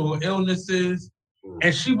STDs or illnesses,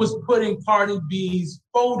 and she was putting Cardi B's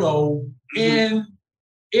photo in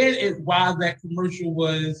it while that commercial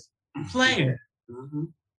was playing. Mm-hmm.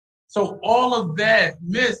 So all of that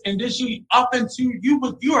missed, and then she up into you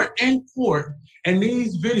are in court, and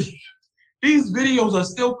these videos are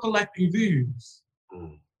still collecting views.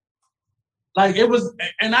 Like it was,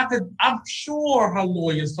 and I'm sure her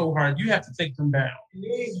lawyers told her you have to take them down.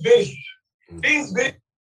 These videos.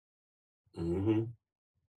 Mm-hmm.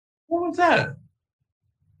 What was that?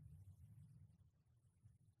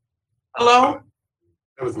 Hello?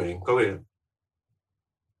 That was me. Go ahead.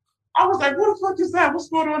 I was like, what the fuck is that? What's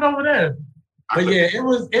going on over there? But yeah, it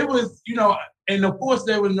was, and of course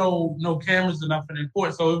there were no cameras or nothing in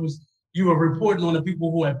court. So you were reporting on the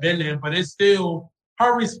people who had been there, but it's still,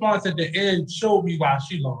 her response at the end showed me why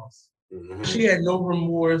she lost. Mm-hmm. She had no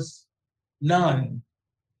remorse, none.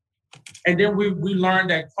 And then we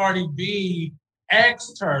learned that Cardi B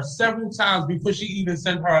asked her several times before she even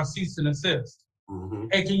sent her a cease and desist. Mm-hmm.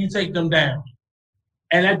 Hey, can you take them down?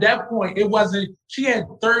 And at that point, it wasn't, she had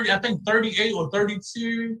 38 or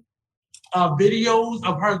 32 videos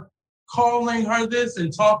of her calling her this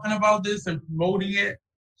and talking about this and promoting it.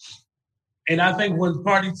 And I think when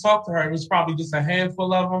Cardi talked to her, it was probably just a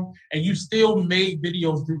handful of them. And you still made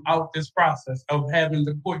videos throughout this process of having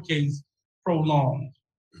the court case prolonged.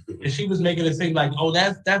 And she was making it seem like, oh,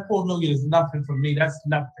 that $4 million is nothing for me. That's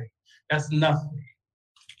nothing. That's nothing.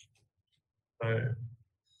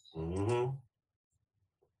 Mm-hmm.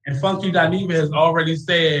 And Funky Dineva has already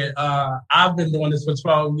said, I've been doing this for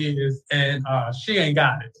 12 years and she ain't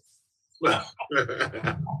got it.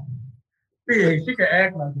 She can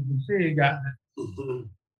act like it, but she ain't got it. Mm-hmm.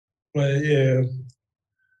 But yeah.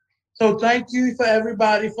 So thank you for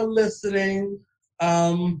everybody for listening. I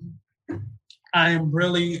am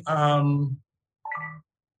really, I'm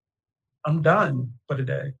done for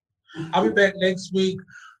today. I'll be back next week.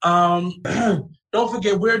 Don't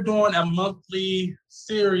forget, we're doing a monthly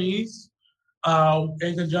series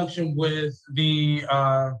in conjunction with the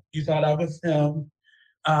You Thought I Was Him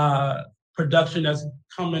production that's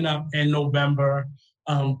coming up in November.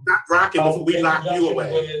 Stop rocking before we lock you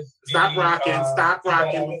away. Stop rocking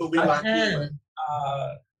before we lock you away.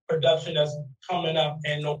 Production that's coming up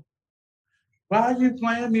in November. Why are you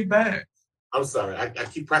playing me back? I'm sorry. I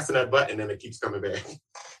keep pressing that button and it keeps coming back.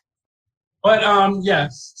 But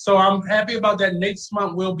yes, so I'm happy about that. Next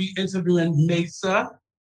month we'll be interviewing Mesa.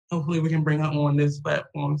 Hopefully we can bring her on this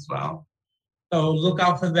platform as well. So look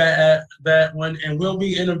out for that one. And we'll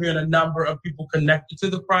be interviewing a number of people connected to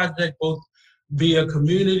the project, both via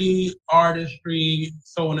community, artistry,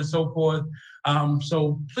 so on and so forth.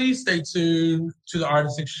 So please stay tuned to the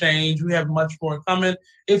Artist Exchange. We have much more coming.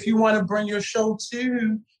 If you want to bring your show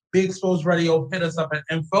to Be Exposed Radio, hit us up at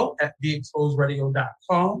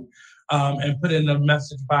info@beexposedradio.com. And put in the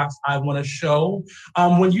message box, I want a show.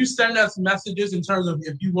 When you send us messages in terms of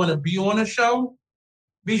if you want to be on a show,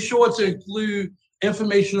 be sure to include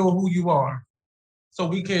information on who you are. So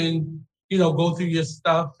we can, go through your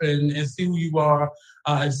stuff and see who you are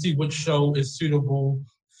and see what show is suitable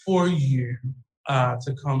for you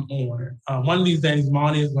to come on. One of these days,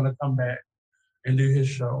 Monty is going to come back and do his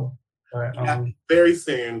show. Very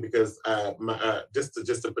soon, because just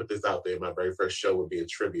to put this out there, my very first show would be a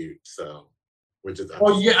tribute. So,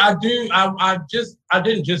 I do. I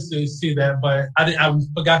didn't just see that, but I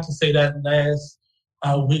forgot to say that last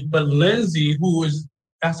week. But Lindsay,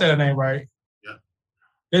 I said her name right? Yeah.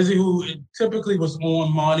 Lindsay, who typically was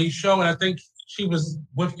on Monty's show, and I think she was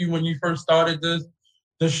with you when you first started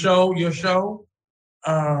your show.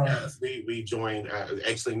 Yes, we joined.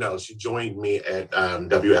 Actually, no, she joined me at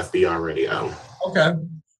WFBR Radio. Okay.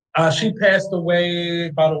 She passed away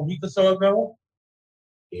about a week or so ago.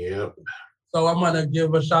 Yep. So I'm gonna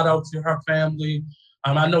give a shout out to her family.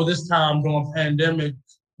 I know this time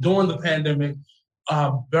during the pandemic,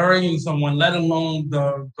 burying someone, let alone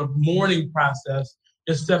the mourning process,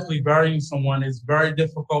 it's definitely burying someone is very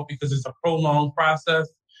difficult because it's a prolonged process.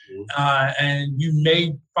 And you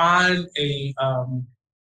may find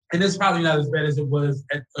and it's probably not as bad as it was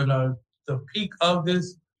at the peak of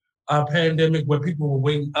this pandemic, where people were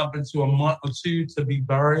waiting up into a month or two to be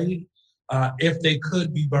buried, if they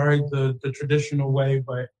could be buried the traditional way.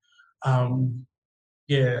 But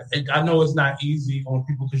yeah, I know it's not easy on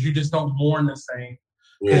people because you just don't mourn the same.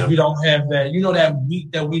 Because we don't have that, that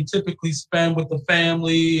week that we typically spend with the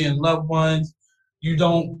family and loved ones. You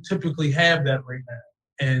don't typically have that right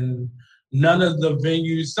now. And none of the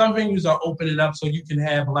venues, some venues are opening up so you can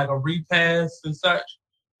have like a repast and such,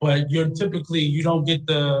 but you don't get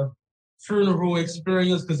the funeral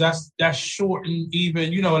experience because that's short, and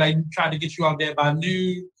even, they try to get you out there by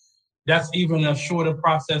noon. That's even a shorter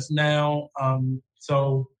process now.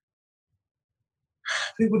 So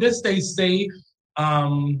people, just stay safe,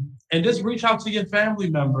 and just reach out to your family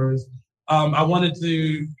members. I wanted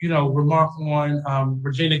to, remark on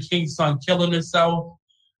Regina King's son killing himself.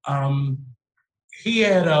 He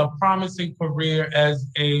had a promising career as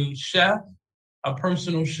a chef, a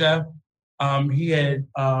personal chef. He had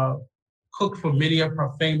cooked for many of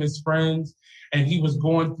her famous friends, and he was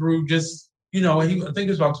going through I think he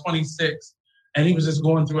was about 26, and he was just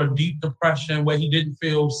going through a deep depression where he didn't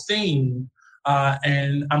feel seen.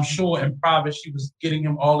 And I'm sure in private she was getting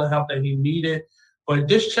him all the help that he needed. But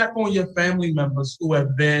just check on your family members who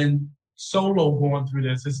have been solo going through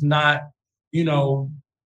this. It's not,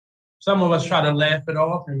 some of us try to laugh it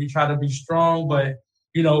off and we try to be strong, but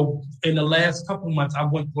in the last couple months, I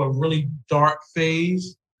went through a really dark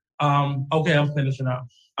phase. Okay, I'm finishing up.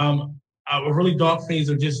 A really dark phase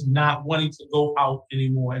of just not wanting to go out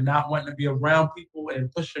anymore and not wanting to be around people and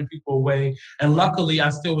pushing people away. And luckily, I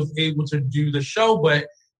still was able to do the show. But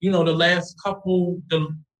the last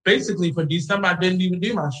basically for December, I didn't even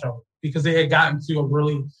do my show because they had gotten to a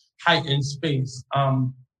really heightened space.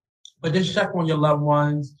 But just check on your loved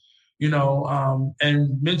ones.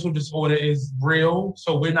 And mental disorder is real.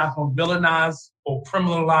 So we're not going to villainize or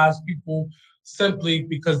criminalize people simply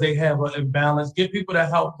because they have an imbalance. Give people the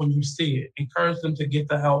help when you see it. Encourage them to get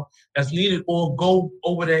the help that's needed, or go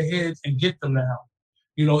over their heads and get them the help.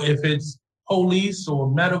 If it's police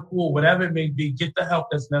or medical or whatever it may be, get the help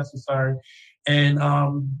that's necessary. And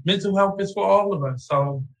mental health is for all of us.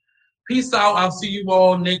 So peace out. I'll see you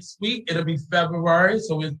all next week. It'll be February,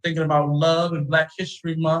 so we're thinking about love and Black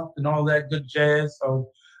History Month and all that good jazz. So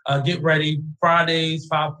get ready. Fridays,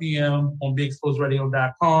 5 p.m. on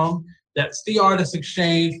BeExposedRadio.com. That's the Artist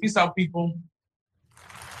Exchange. Peace out, people.